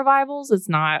any of the revivals. It's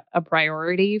not a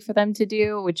priority for them to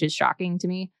do, which is shocking to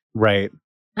me. Right.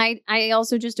 I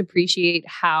also just appreciate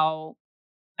how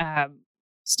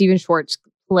Stephen Schwartz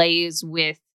plays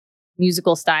with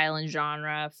musical style and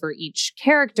genre for each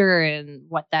character and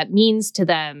what that means to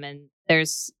them. And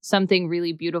there's something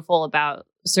really beautiful about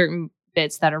certain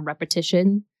bits that are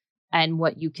repetition and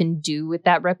what you can do with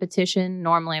that repetition.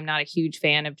 Normally, I'm not a huge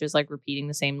fan of just like repeating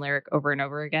the same lyric over and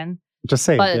over again. Just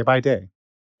say day by day.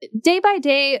 Day by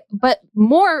day, but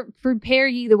more prepare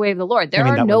ye the way of the Lord. There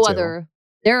are no other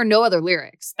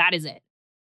lyrics. That is it.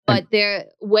 But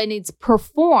when it's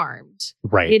performed,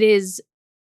 right, it is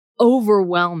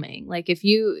overwhelming. Like if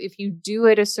you do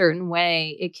it a certain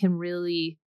way, it can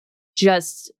really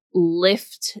just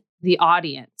lift the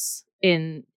audience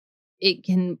and it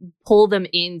can pull them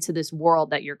into this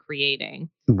world that you're creating.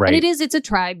 Right. And it's a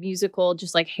tribe musical,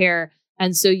 just like Hair.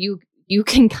 And so you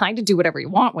can kind of do whatever you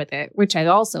want with it, which I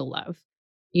also love.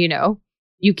 You know,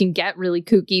 you can get really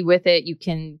kooky with it. You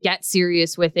can get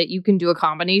serious with it. You can do a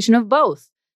combination of both.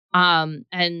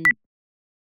 And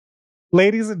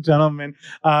ladies and gentlemen,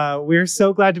 we're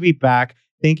so glad to be back.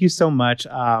 Thank you so much.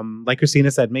 Like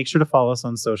Christina said, make sure to follow us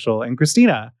on social. And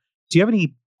Christina, do you have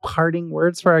any parting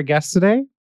words for our guests today?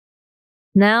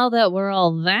 Now that we're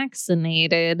all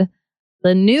vaccinated,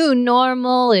 the new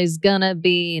normal is gonna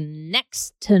be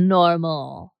next to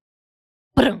normal.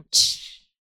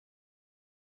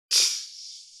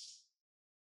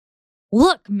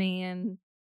 Look, man.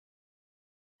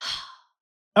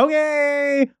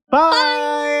 Okay.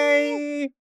 Bye.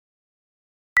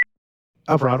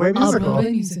 A Broadway musical.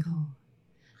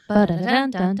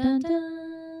 Da-da-da.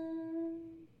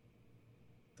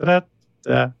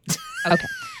 Okay.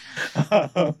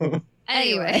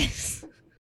 Anyways.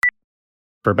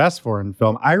 For Best Foreign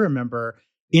Film, I remember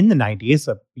in the 90s,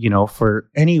 for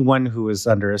anyone who was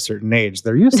under a certain age,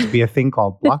 there used to be a thing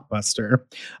called Blockbuster.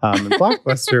 And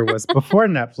Blockbuster was before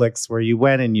Netflix, where you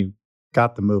went and you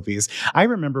got the movies. I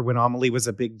remember when Amelie was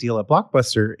a big deal at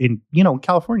Blockbuster in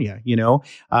California,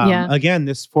 Again,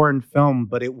 this foreign film,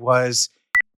 but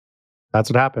that's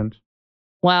what happened.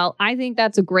 Well, I think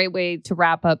that's a great way to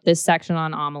wrap up this section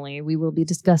on Amelie. We will be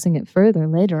discussing it further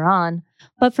later on.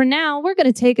 But for now, we're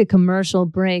going to take a commercial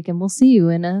break and we'll see you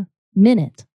in a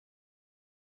minute.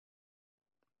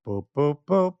 Boop, boop,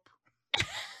 boop.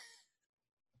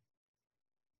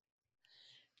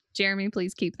 Jeremy,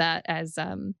 please keep that as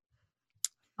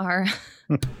our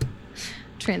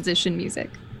transition music.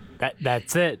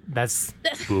 That's it. That's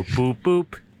boop, boop,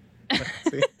 boop.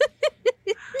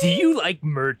 Do you like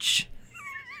merch?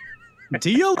 Do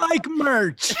you like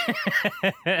merch?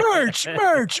 Merch.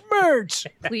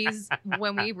 Please,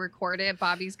 when we record it,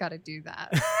 Bobby's got to do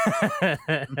that.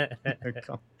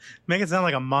 Make it sound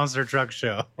like a monster truck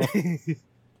show.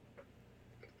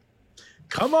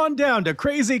 Come on down to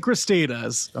Crazy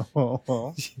Christina's.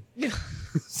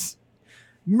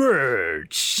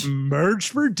 Merch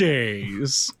for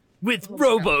days. With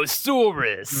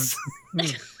Robosaurus.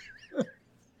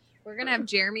 We're going to have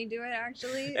Jeremy do it,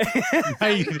 actually.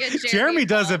 Jeremy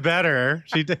does it better.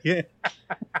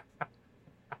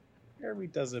 Jeremy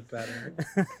does it better.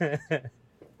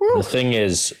 The thing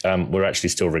is, we're actually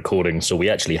still recording, so we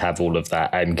actually have all of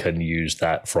that and can use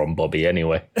that from Bobby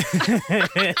anyway.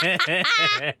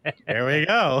 There we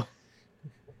go.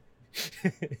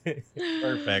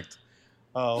 Perfect.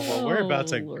 Oh, well, we're about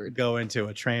to go into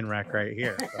a train wreck right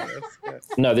here. So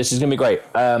No, this is going to be great.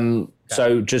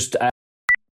 So just...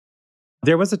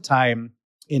 there was a time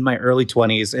in my early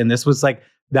 20s, and this was like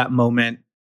that moment,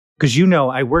 because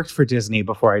I worked for Disney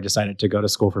before I decided to go to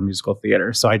school for musical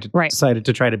theater. So I decided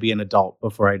to try to be an adult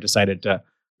before I decided to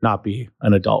not be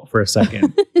an adult for a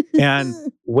second. And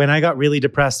when I got really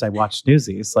depressed, I watched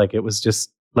Newsies. Like, it was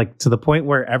just like to the point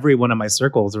where every one of my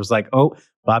circles was like, oh,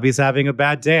 Bobby's having a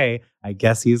bad day. I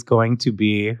guess he's going to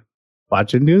be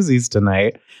watching Newsies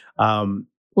tonight.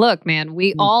 Look, man,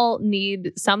 we all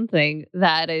need something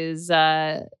that is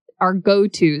our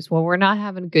go-tos when we're not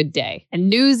having a good day. And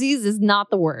Newsies is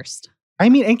not the worst. I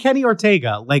mean, and Kenny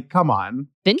Ortega, like, come on.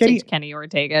 Vintage Kenny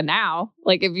Ortega now,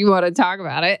 like, if you want to talk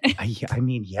about it. I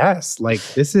mean, yes. Like,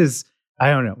 this is, I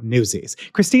don't know, Newsies.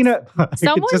 Christina.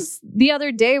 Someone the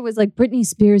other day was like, Britney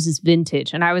Spears is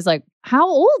vintage. And I was like, how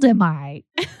old am I?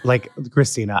 Like,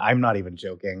 Christina, I'm not even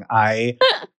joking. I've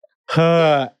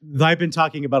been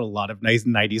talking about a lot of nice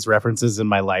 90s references in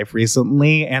my life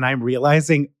recently, and I'm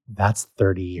realizing that's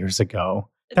 30 years ago.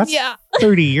 That's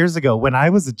 30 years ago. When I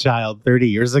was a child, 30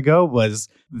 years ago was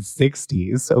the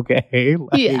 60s, okay?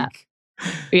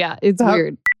 Yeah, it's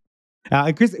weird.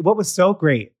 Chris, what was so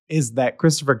great is that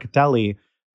Christopher Catelli,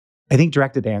 I think,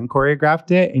 directed and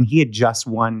choreographed it, and he had just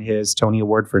won his Tony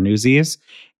Award for Newsies.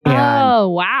 And oh,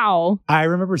 wow. I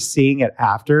remember seeing it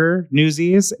after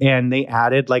Newsies, and they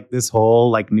added like this whole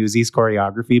like Newsies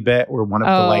choreography bit where one of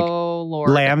the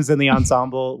lambs in the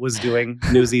ensemble was doing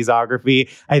Newsiesography.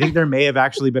 I think there may have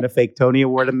actually been a fake Tony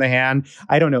Award in the hand.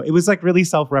 I don't know. It was like really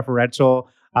self-referential.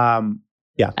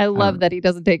 I love that he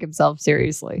doesn't take himself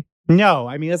seriously. No,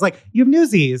 I mean, it's like you have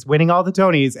Newsies winning all the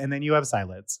Tonys, and then you have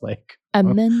Silence. Like,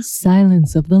 and then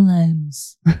Silence of the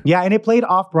Lambs. Yeah, and it played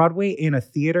off Broadway in a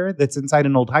theater that's inside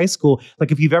an old high school.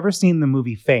 Like, if you've ever seen the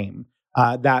movie Fame,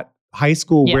 that high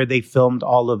school where they filmed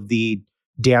all of the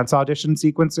dance audition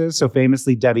sequences. So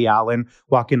famously, Debbie Allen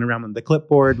walking around with the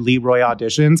clipboard, Leroy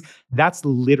auditions. That's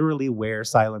literally where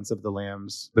Silence of the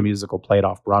Lambs, the musical, played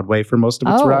off Broadway for most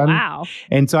of its run. Wow.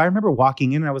 And so I remember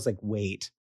walking in and I was like, wait.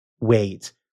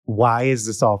 Why is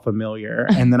this all familiar?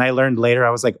 And then I learned later,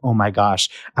 I was like, oh my gosh,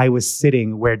 I was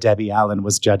sitting where Debbie Allen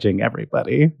was judging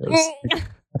everybody.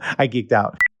 I geeked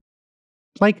out.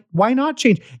 Like, why not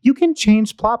change? You can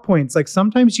change plot points. Like,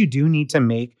 sometimes you do need to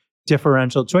make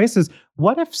differential choices.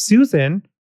 What if Susan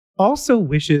also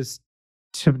wishes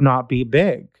to not be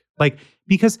big? Like,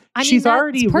 because she's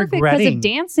already regretting. Because of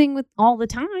dancing with all the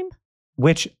time.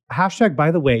 Which, hashtag,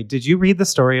 by the way, did you read the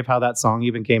story of how that song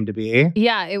even came to be?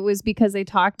 Yeah, it was because they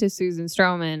talked to Susan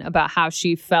Stroman about how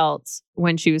she felt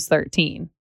when she was 13.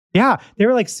 Yeah, they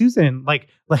were like, Susan, like,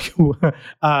 what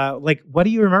do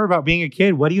you remember about being a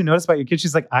kid? What do you notice about your kid?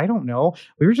 She's like, I don't know.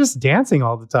 We were just dancing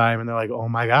all the time. And they're like, oh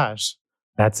my gosh,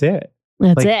 that's it.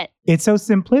 That's it. It's so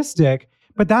simplistic.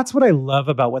 But that's what I love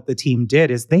about what the team did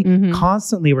is they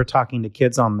constantly were talking to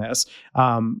kids on this.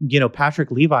 Patrick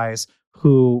Levi's,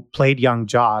 who played young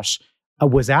Josh,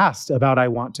 was asked about I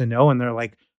Want to Know. And they're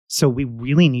like, so we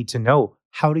really need to know,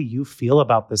 how do you feel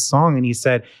about this song? And he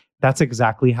said, that's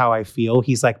exactly how I feel.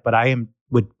 He's like, but I'm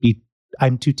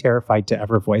too terrified to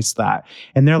ever voice that.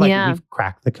 And they're like, we've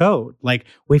cracked the code. Like,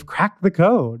 we've cracked the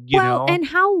code, you know? And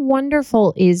how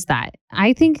wonderful is that?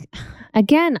 I think,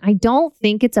 again, I don't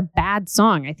think it's a bad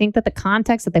song. I think that the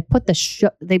context that they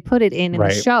put it in the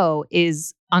show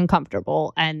is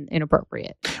uncomfortable and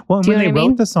inappropriate. Well, and when they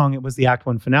wrote the song, it was the Act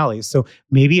 1 finale. So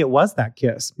maybe it was that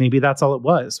kiss. Maybe that's all it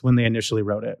was when they initially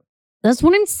wrote it. That's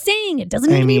what I'm saying. It doesn't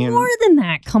need to be more than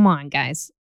that. Come on,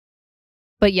 guys.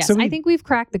 But yes, I think we've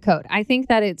cracked the code. I think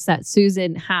that it's that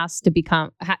Susan has to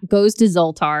goes to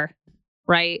Zoltar,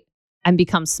 right? And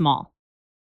becomes small.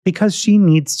 Because she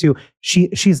needs to,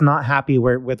 she's not happy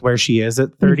with where she is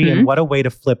at 30. And what a way to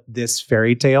flip this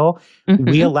fairy tale.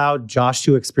 We allowed Josh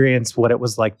to experience what it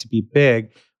was like to be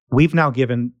big. We've now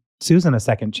given Susan a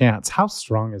second chance. How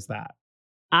strong is that?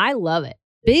 I love it.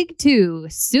 Big 2,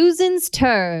 Susan's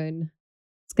turn.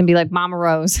 It's going to be like Mama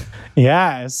Rose.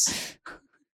 Yes.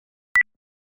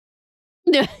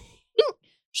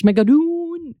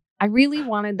 Schmegadoon. I really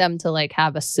wanted them to like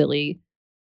have a silly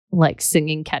like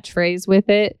singing catchphrase with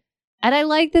it. And I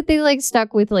like that they like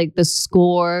stuck with like the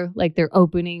score, like they're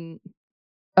opening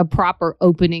a proper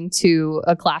opening to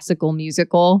a classical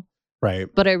musical. Right.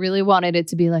 But I really wanted it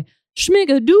to be like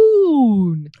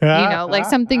Schmigadoon, like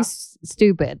something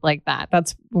stupid like that.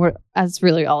 That's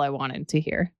really all I wanted to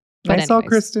hear. But I saw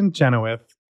Kristen Chenoweth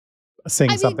sing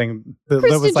something that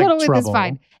Kristen was like Chenoweth Trouble. is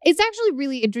fine. It's actually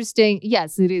really interesting.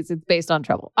 Yes, it is. It's based on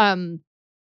Trouble.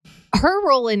 Her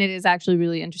role in it is actually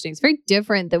really interesting. It's very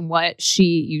different than what she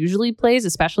usually plays,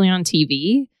 especially on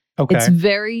TV. Okay. It's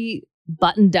very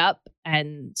buttoned up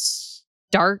and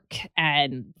dark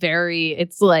and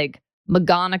it's like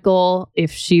McGonagall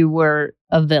if she were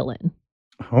a villain.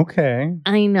 Okay.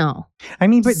 I know. I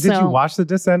mean, but did you watch The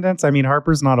Descendants? I mean,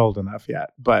 Harper's not old enough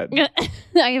yet, but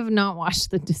I have not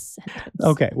watched The Descendants.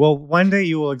 Okay. Well, one day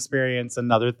you will experience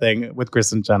another thing with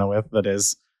Kristen Chenoweth that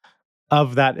is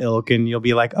of that ilk, and you'll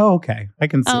be like, "Oh, okay, I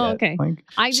can see it." Okay.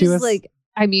 Like,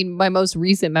 my most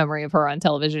recent memory of her on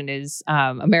television is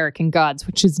American Gods,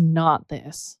 which is not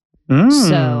this.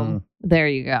 So there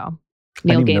you go.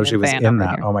 Neil I didn't even know Gaiman she was fan in over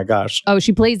that. here. Oh my gosh. Oh,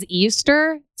 she plays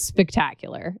Easter.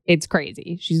 Spectacular. It's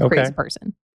crazy. She's a crazy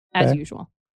person, as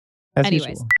usual. Anyways.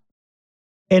 Usual.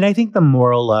 And I think the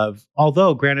moral of,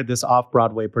 although granted this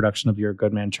off-Broadway production of You're a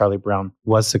Good Man, Charlie Brown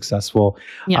was successful,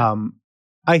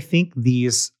 I think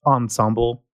these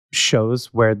ensemble shows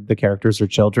where the characters are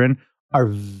children are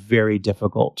very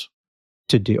difficult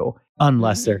to do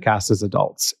unless they're cast as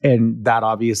adults. And that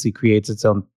obviously creates its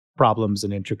own problems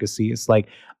and intricacies. Like,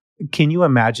 can you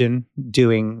imagine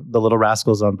doing The Little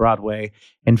Rascals on Broadway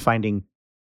and finding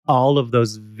all of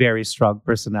those very strong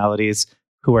personalities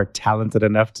who are talented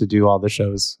enough to do all the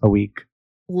shows a week?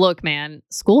 Look, man,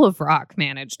 School of Rock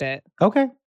managed it. Okay.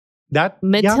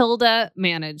 Matilda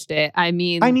managed it. I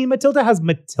mean, Matilda has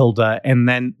Matilda and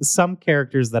then some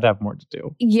characters that have more to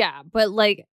do. Yeah, but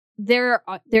like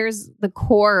there's the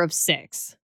core of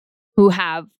 6 who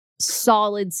have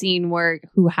solid scene work,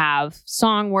 who have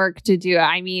song work to do.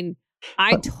 I mean,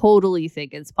 I totally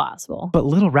think it's possible. But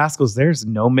Little Rascals, there's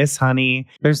no Miss Honey,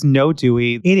 there's no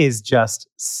Dewey. It is just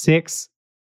 6.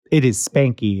 It is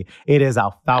Spanky. It is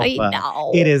Alfalfa.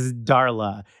 It is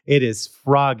Darla. It is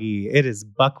Froggy. It is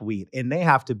Buckwheat. And they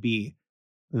have to be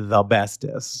the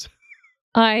bestest.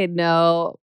 I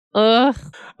know. Ugh.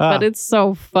 But it's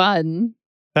so fun.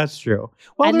 That's true.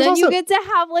 Well, and then you get to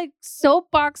have like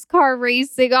soapbox car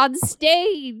racing on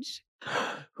stage.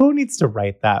 Who needs to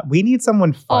write that? We need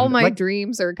someone fun. All my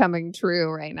dreams are coming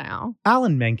true right now.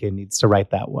 Alan Menken needs to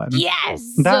write that one.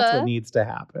 Yes. That's what needs to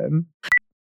happen.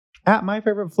 At My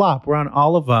Favorite Flop, we're on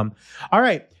all of them. All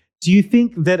right. Do you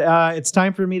think that it's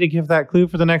time for me to give that clue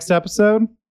for the next episode?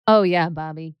 Oh, yeah,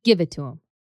 Bobby. Give it to him.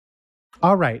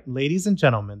 All right, ladies and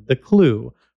gentlemen, the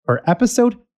clue for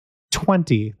episode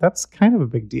 20. That's kind of a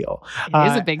big deal.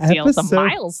 It is a big deal. It's a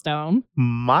milestone.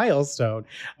 Milestone.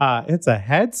 It's a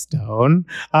headstone.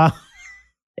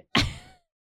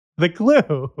 The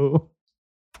clue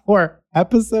for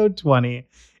episode 20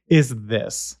 is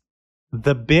this.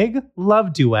 The big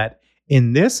love duet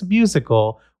in this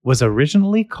musical was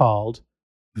originally called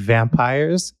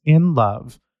Vampires in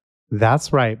Love.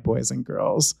 That's right, boys and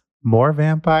girls. More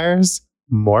vampires,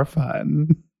 more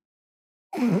fun.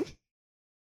 Hey,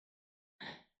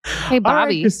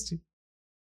 Bobby. Right,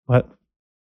 what?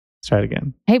 Let's try it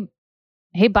again.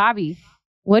 Hey, Bobby.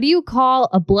 What do you call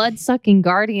a blood-sucking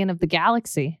guardian of the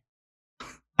galaxy?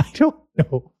 I don't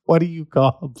know. What do you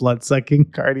call a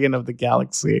blood-sucking guardian of the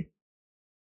galaxy?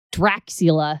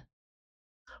 Dracula.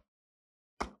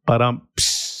 But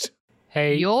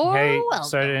Hey, welcome.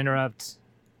 sorry to interrupt.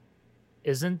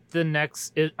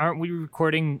 Aren't we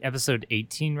recording episode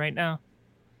 18 right now?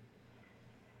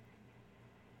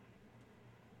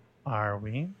 Are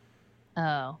we?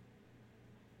 Oh.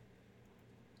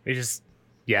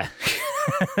 Yeah.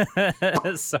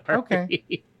 Sorry.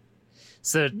 Okay.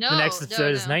 So No, the next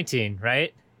episode is no. 19,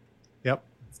 right? Yep.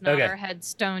 It's not Okay. our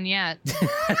headstone yet. Is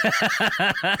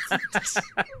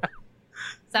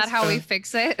that how we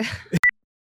fix it?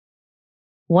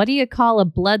 What do you call a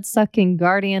blood-sucking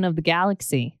guardian of the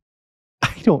galaxy?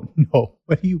 I don't know.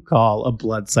 What do you call a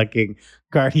blood-sucking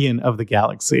guardian of the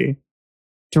galaxy?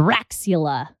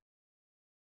 Dracula.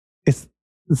 Is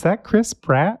that Chris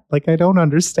Pratt? Like, I don't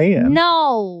understand.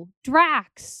 No,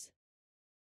 Drax.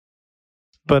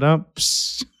 But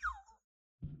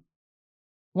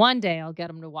One day I'll get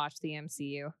him to watch the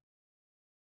MCU.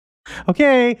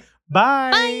 Okay,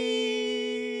 bye.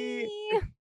 Bye.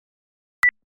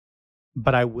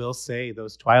 But I will say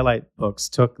those Twilight books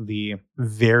took the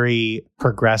very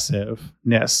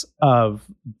progressiveness of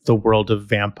the world of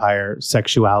vampire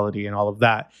sexuality and all of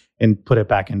that and put it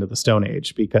back into the Stone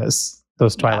Age, because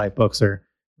those Twilight books are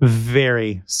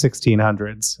very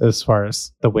 1600s as far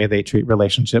as the way they treat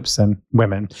relationships and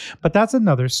women. But that's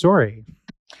another story.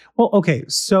 Well, okay,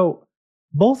 so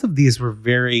both of these were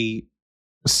very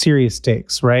serious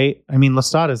takes, right? I mean,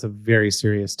 Lestat is a very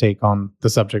serious take on the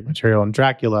subject material, and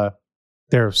Dracula,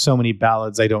 there are so many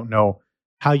ballads, I don't know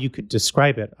how you could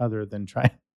describe it other than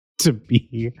trying to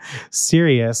be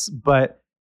serious. But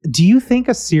do you think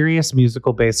a serious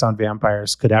musical based on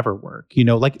vampires could ever work? You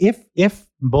know, like if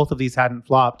both of these hadn't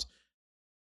flopped,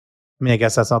 I mean, I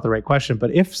guess that's not the right question,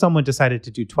 but if someone decided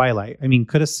to do Twilight, I mean,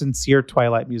 could a sincere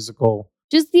Twilight musical...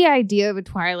 Just the idea of a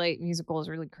Twilight musical is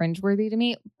really cringeworthy to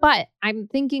me. But I'm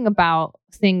thinking about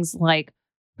things like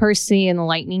Percy and the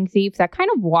Lightning Thief that kind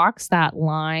of walks that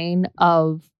line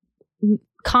of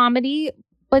comedy,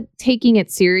 but taking it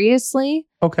seriously.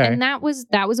 Okay. And that was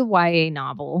a YA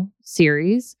novel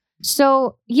series.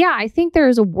 So yeah, I think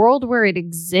there's a world where it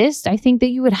exists. I think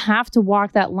that you would have to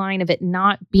walk that line of it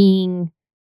not being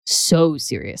so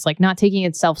serious, like not taking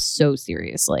itself so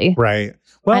seriously. Right.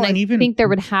 Well, and I even think there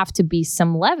would have to be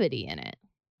some levity in it.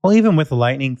 Well, even with The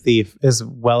Lightning Thief, as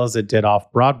well as it did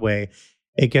off Broadway,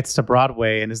 it gets to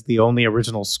Broadway and is the only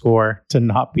original score to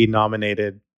not be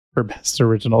nominated for Best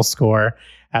Original Score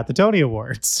at the Tony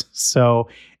Awards. So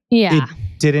Yeah. it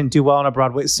didn't do well on a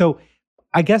Broadway. So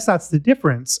I guess that's the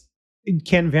difference.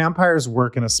 Can vampires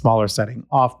work in a smaller setting,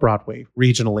 off Broadway,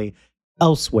 regionally,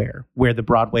 elsewhere, where the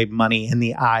Broadway money and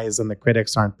the eyes and the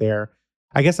critics aren't there?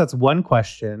 I guess that's one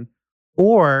question.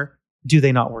 Or do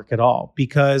they not work at all?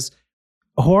 Because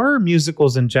horror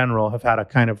musicals in general have had a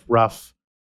kind of rough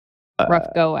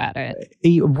go at it.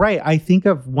 Right. I think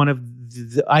of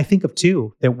I think of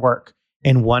two that work,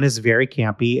 and one is very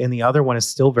campy and the other one is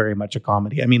still very much a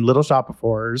comedy. I mean, Little Shop of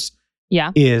Horrors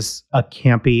is a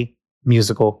campy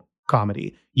musical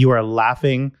comedy. You are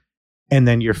laughing and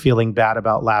then you're feeling bad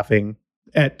about laughing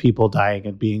at people dying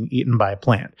and being eaten by a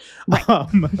plant.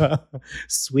 Right.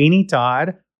 Sweeney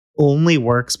Todd only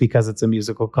works because it's a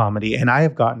musical comedy. And I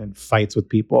have gotten in fights with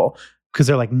people because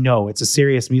they're like, no, it's a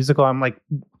serious musical. I'm like,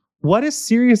 what is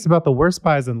serious about The Worst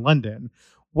Pies in London?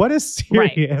 What is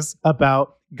serious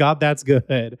about God, That's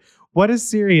Good? What is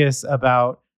serious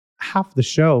about half the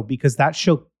show? Because that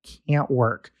show can't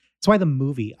work. That's why the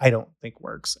movie, I don't think,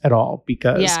 works at all.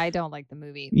 Because I don't like the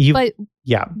movie. But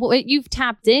what you've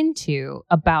tapped into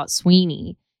about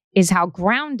Sweeney is how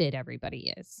grounded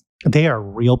everybody is. They are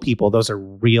real people. Those are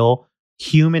real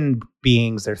human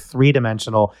beings. They're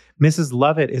three-dimensional. Mrs.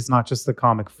 Lovett is not just the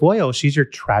comic foil. She's your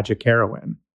tragic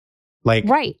heroine.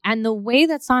 Right. And the way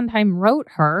that Sondheim wrote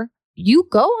her, you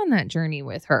go on that journey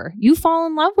with her. You fall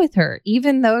in love with her.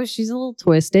 Even though she's a little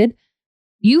twisted,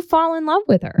 you fall in love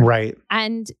with her. Right.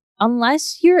 And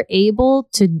unless you're able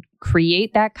to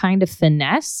create that kind of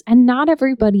finesse, and not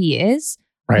everybody is,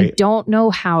 I don't know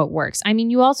how it works. I mean,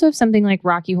 you also have something like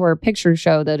Rocky Horror Picture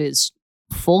Show that is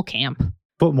full camp.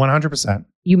 But 100%.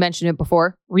 You mentioned it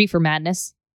before, Reefer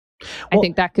Madness. I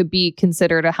think that could be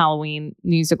considered a Halloween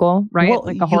musical, right? Well,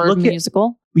 like a horror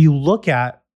musical. You look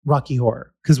at Rocky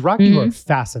Horror, because Rocky Horror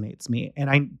fascinates me.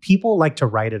 And people like to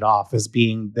write it off as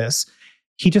being this.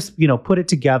 He just, put it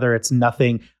together. It's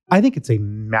nothing. I think it's a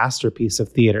masterpiece of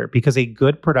theater, because a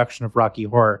good production of Rocky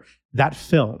Horror, that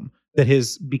film that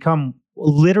has become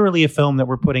literally a film that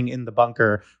we're putting in the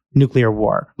bunker, Nuclear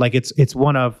War. Like it's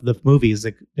one of the movies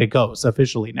that goes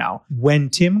officially now. When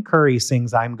Tim Curry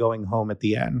sings I'm Going Home at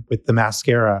the end with the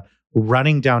mascara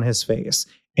running down his face,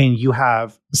 and you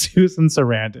have Susan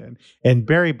Sarandon and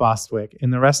Barry Bostwick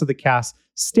and the rest of the cast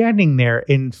standing there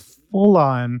in full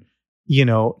on,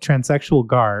 transsexual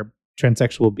garb,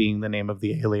 transsexual being the name of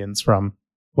the aliens from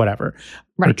whatever,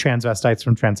 or transvestites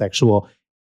from Transsexual.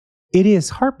 It is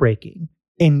heartbreaking.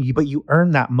 But you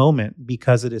earn that moment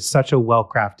because it is such a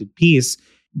well-crafted piece.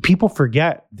 People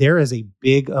forget there is a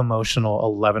big emotional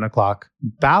 11 o'clock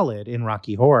ballad in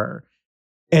Rocky Horror.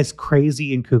 As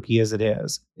crazy and kooky as it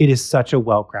is such a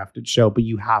well-crafted show, but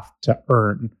you have to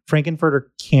earn. Frankenfurter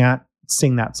can't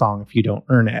sing that song if you don't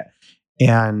earn it.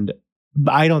 And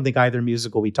I don't think either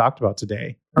musical we talked about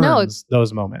today earns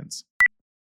those moments.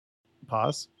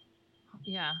 Pause.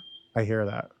 Yeah. I hear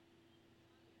that.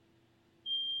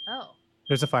 Oh.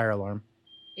 There's a fire alarm.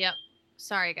 Yep.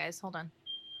 Sorry, guys. Hold on.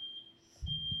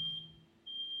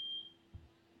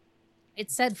 It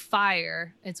said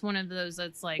fire. It's one of those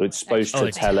that's like... It's supposed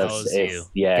to tell us if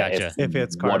it's if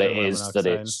it's what it carbon is monoxide.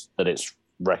 that it's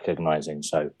recognizing.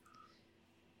 So,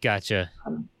 Gotcha.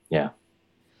 yeah.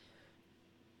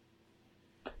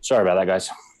 Sorry about that, guys.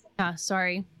 Yeah,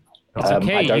 sorry. It's I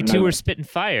okay. don't You two know. were spitting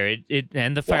fire.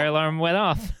 And the fire alarm went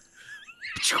off.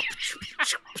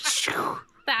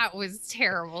 That was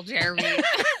terrible, Jeremy.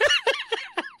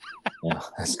 Yeah,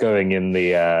 it's going in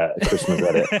the Christmas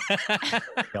Reddit.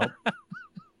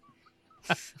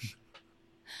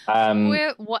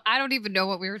 I don't even know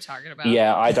what we were talking about.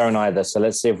 Yeah, I don't either. So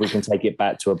let's see if we can take it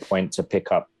back to a point to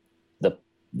pick up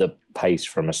the pace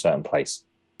from a certain place.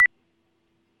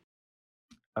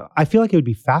 I feel like it would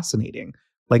be fascinating.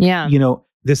 Like, Yeah. you know,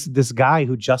 this guy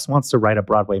who just wants to write a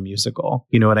Broadway musical.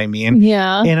 You know what I mean?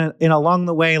 Yeah. And along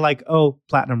the way, like, oh,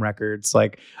 platinum records,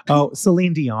 like, oh,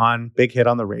 Celine Dion, big hit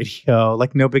on the radio,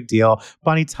 like, no big deal.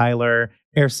 Bonnie Tyler,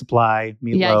 Air Supply,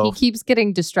 Meatloaf. Yeah, he keeps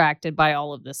getting distracted by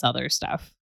all of this other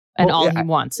stuff. And Well, all yeah, he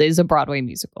wants is a Broadway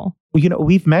musical. You know,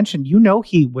 we've mentioned, you know,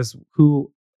 he was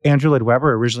who Andrew Lloyd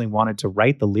Webber originally wanted to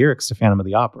write the lyrics to Phantom of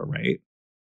the Opera, right?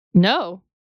 No.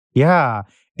 Yeah.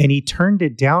 And he turned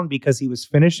it down because he was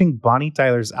finishing Bonnie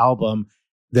Tyler's album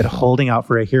that Holding Out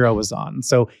for a Hero was on.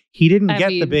 So he didn't I get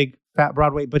the mean- big fat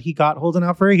Broadway, but he got Holding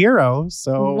Out for a Hero.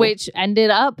 So Which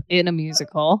ended up in a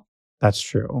musical. that's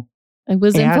true. It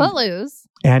was in And- Footloose.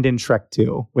 And in Shrek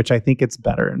 2, which I think it's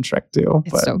better in Shrek 2.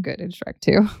 It's But so good in Shrek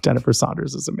 2. Jennifer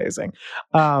Saunders is amazing.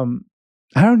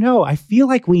 I don't know. I feel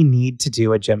like we need to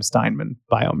do a Jim Steinman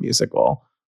biomusical.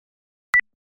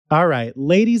 All right,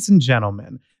 ladies and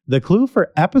gentlemen, the clue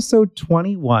for episode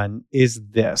 21 is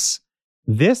this.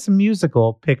 This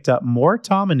musical picked up more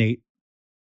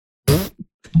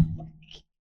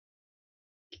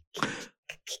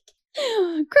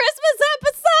Christmas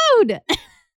episode.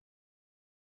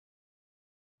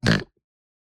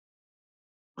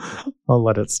 I'll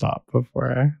let it stop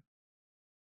before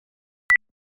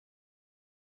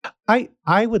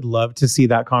I would love to see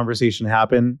that conversation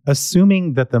happen,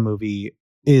 assuming that the movie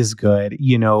is good.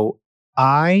 You know,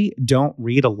 I don't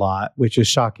read a lot, which is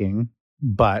shocking,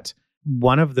 but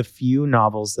one of the few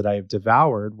novels that I've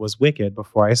devoured was Wicked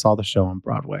before I saw the show on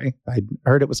Broadway. I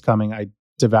heard it was coming. I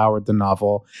devoured the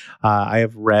novel. I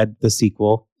have read the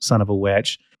sequel, Son of a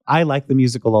Witch. I like the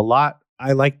musical a lot.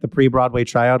 I like the pre-Broadway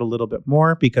tryout a little bit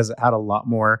more because it had a lot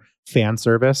more fan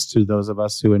service to those of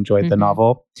us who enjoyed the Mhm.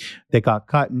 novel. They got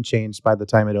cut and changed by the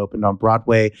time it opened on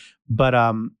Broadway. But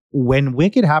when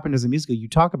Wicked happened as a musical, you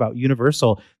talk about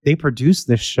Universal, they produced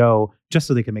this show just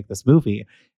so they could make this movie.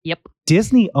 Yep.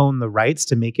 Disney owned the rights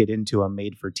to make it into a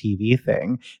made-for-TV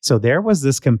thing. So there was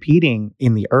this competing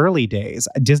in the early days.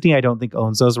 Disney, I don't think,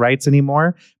 owns those rights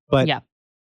anymore. But Yeah.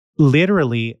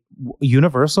 literally,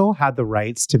 Universal had the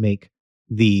rights to make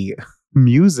the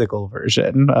musical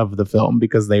version of the film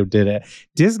because they did it.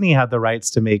 Disney had the rights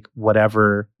to make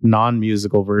whatever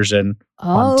non-musical version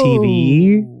on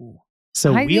TV.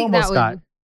 So I we think almost got that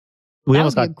we would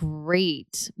almost be got a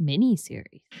great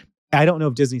miniseries. I don't know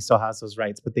if Disney still has those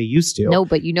rights, but they used to. No,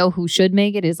 but you know who should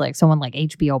make it is like someone like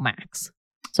HBO Max.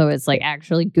 So it's like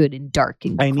actually good and dark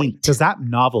and I mean, great. because that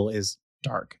novel is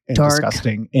dark and Dark.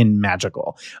 disgusting and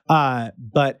magical.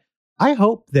 But I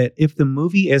hope that if the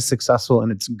movie is successful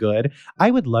and it's good, I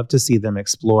would love to see them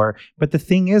explore. But the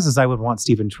thing is I would want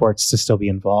Stephen Schwartz to still be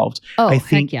involved. Oh, I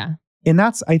think- heck yeah. And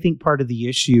that's, I think, part of the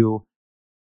issue.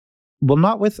 Well,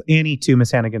 not with Annie 2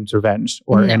 Miss Hannigan's Revenge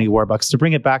or No. Annie Warbucks. To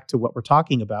bring it back to what we're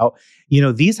talking about, you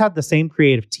know, these had the same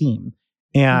creative team.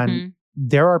 And Mhm.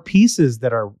 there are pieces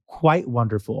that are quite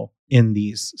wonderful in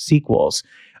these sequels.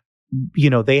 You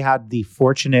know, they had the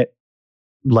fortunate,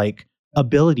 like,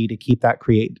 ability to keep that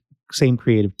same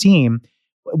creative team.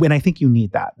 When I think you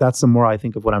need that. That's the more I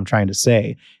think of what I'm trying to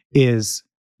say is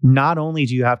not only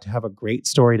do you have to have a great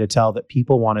story to tell that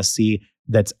people want to see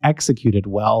that's executed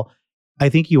well, I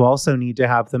think you also need to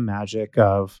have the magic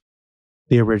of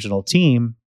the original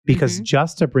team because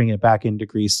just to bring it back into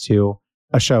Grease 2,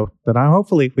 a show that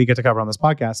hopefully we get to cover on this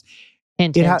podcast,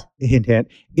 Hint, it hint.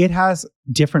 it has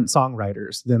different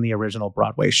songwriters than the original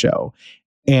Broadway show.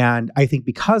 And I think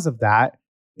because of that,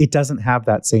 it doesn't have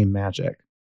that same magic.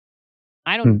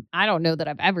 I don't know that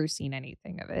I've ever seen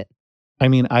anything of it. I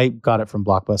mean, I got it from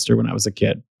Blockbuster when I was a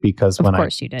kid because Of when I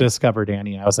course you did. discovered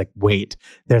Annie, I was like, wait,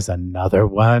 there's another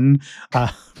one.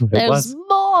 But it There's was,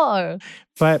 more.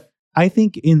 but I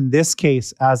think in this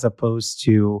case, as opposed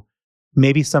to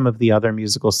maybe some of the other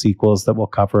musical sequels that we'll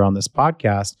cover on this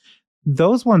podcast,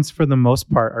 those ones for the most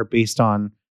part are based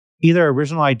on either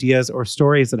original ideas or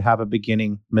stories that have a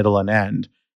beginning, middle, and end.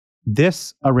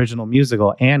 This original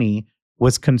musical, Annie,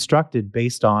 was constructed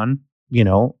based on, you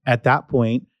know, at that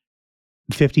point,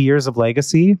 50 years of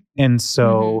legacy. And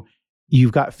so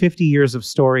you've got 50 years of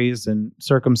stories and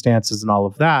circumstances and all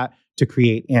of that, to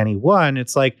create Annie 1.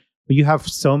 It's like, well, you have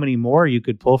so many more you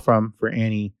could pull from for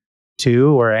Annie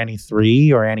 2 or Annie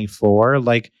 3 or Annie 4.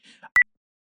 Like,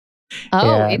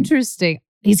 Interesting.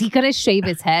 Is he going to shave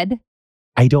his head?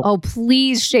 I don't. Oh,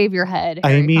 please shave your head.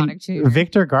 I Harry mean, Connick Jr.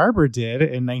 Victor Garber did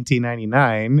in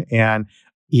 1999, and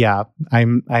yeah,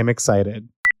 I'm excited.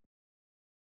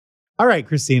 All right,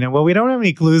 Christina. Well, we don't have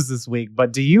any clues this week,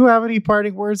 but do you have any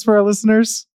parting words for our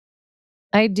listeners?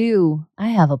 I do. I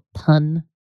have a pun.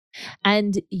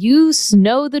 And you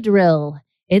know the drill.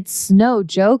 It's no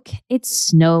joke.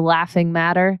 It's no laughing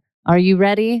matter. Are you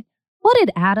ready? What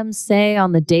did Adam say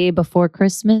on the day before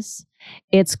Christmas?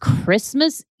 It's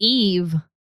Christmas Eve.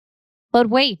 But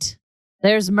wait,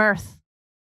 there's mirth.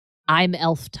 I'm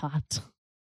Elf Tot.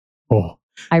 Oh,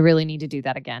 I really need to do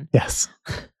that again. yes.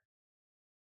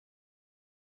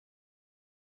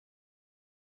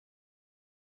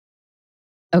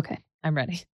 Okay, I'm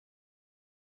ready.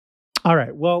 All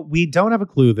right. Well, we don't have a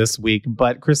clue this week,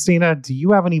 but Christina, do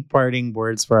you have any parting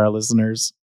words for our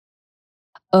listeners?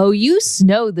 Oh, you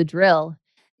know the drill.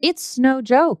 It's no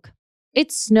joke.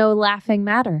 It's no laughing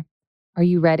matter. Are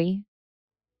you ready?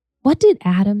 What did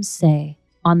Adam say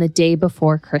on the day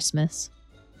before Christmas?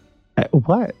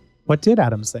 What? What did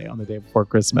Adam say on the day before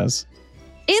Christmas?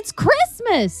 It's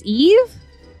Christmas Eve.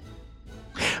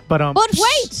 But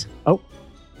wait. Oh.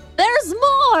 There's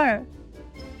more.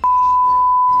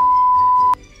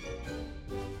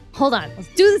 Hold on. Let's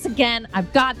do this again.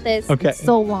 I've got this. Okay. It's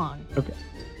so long. Okay.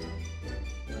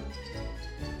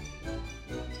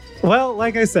 Well,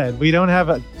 like I said, we don't have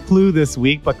a clue this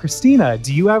week, but Christina,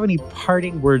 do you have any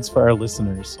parting words for our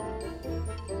listeners?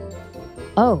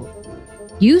 Oh,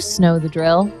 you know the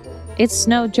drill. It's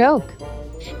no joke.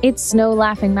 It's no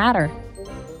laughing matter.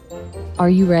 Are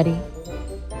you ready?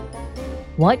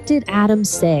 What did Adam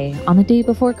say on the day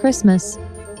before Christmas?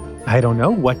 I don't know.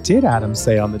 What did Adam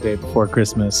say on the day before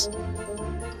Christmas?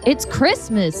 It's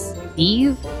Christmas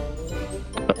Eve.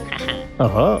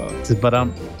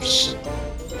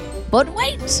 But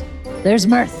wait, there's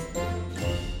mirth.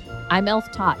 I'm Elf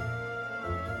Tot.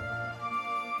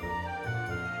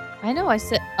 I know I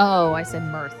said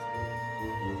mirth.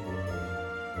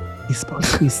 He's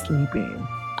supposed to be sleeping.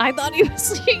 I thought he was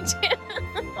sleeping too.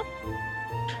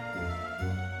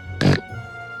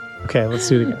 Okay, let's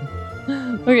do it again.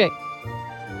 Okay.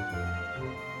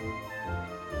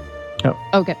 Oh.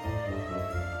 Okay.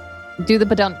 Do the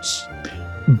badunch.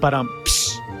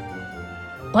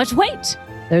 But wait,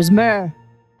 there's myrrh.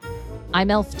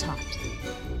 I'm Elf Tot.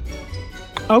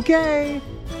 Okay.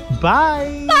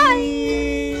 Bye.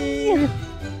 Bye.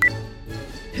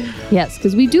 Yes,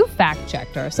 because we do fact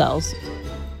checked ourselves.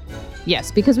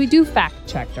 Yes, because we do fact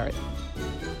checked our.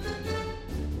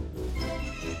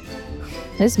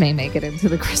 This may make it into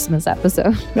the Christmas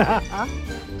episode.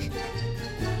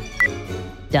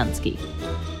 Dunsky.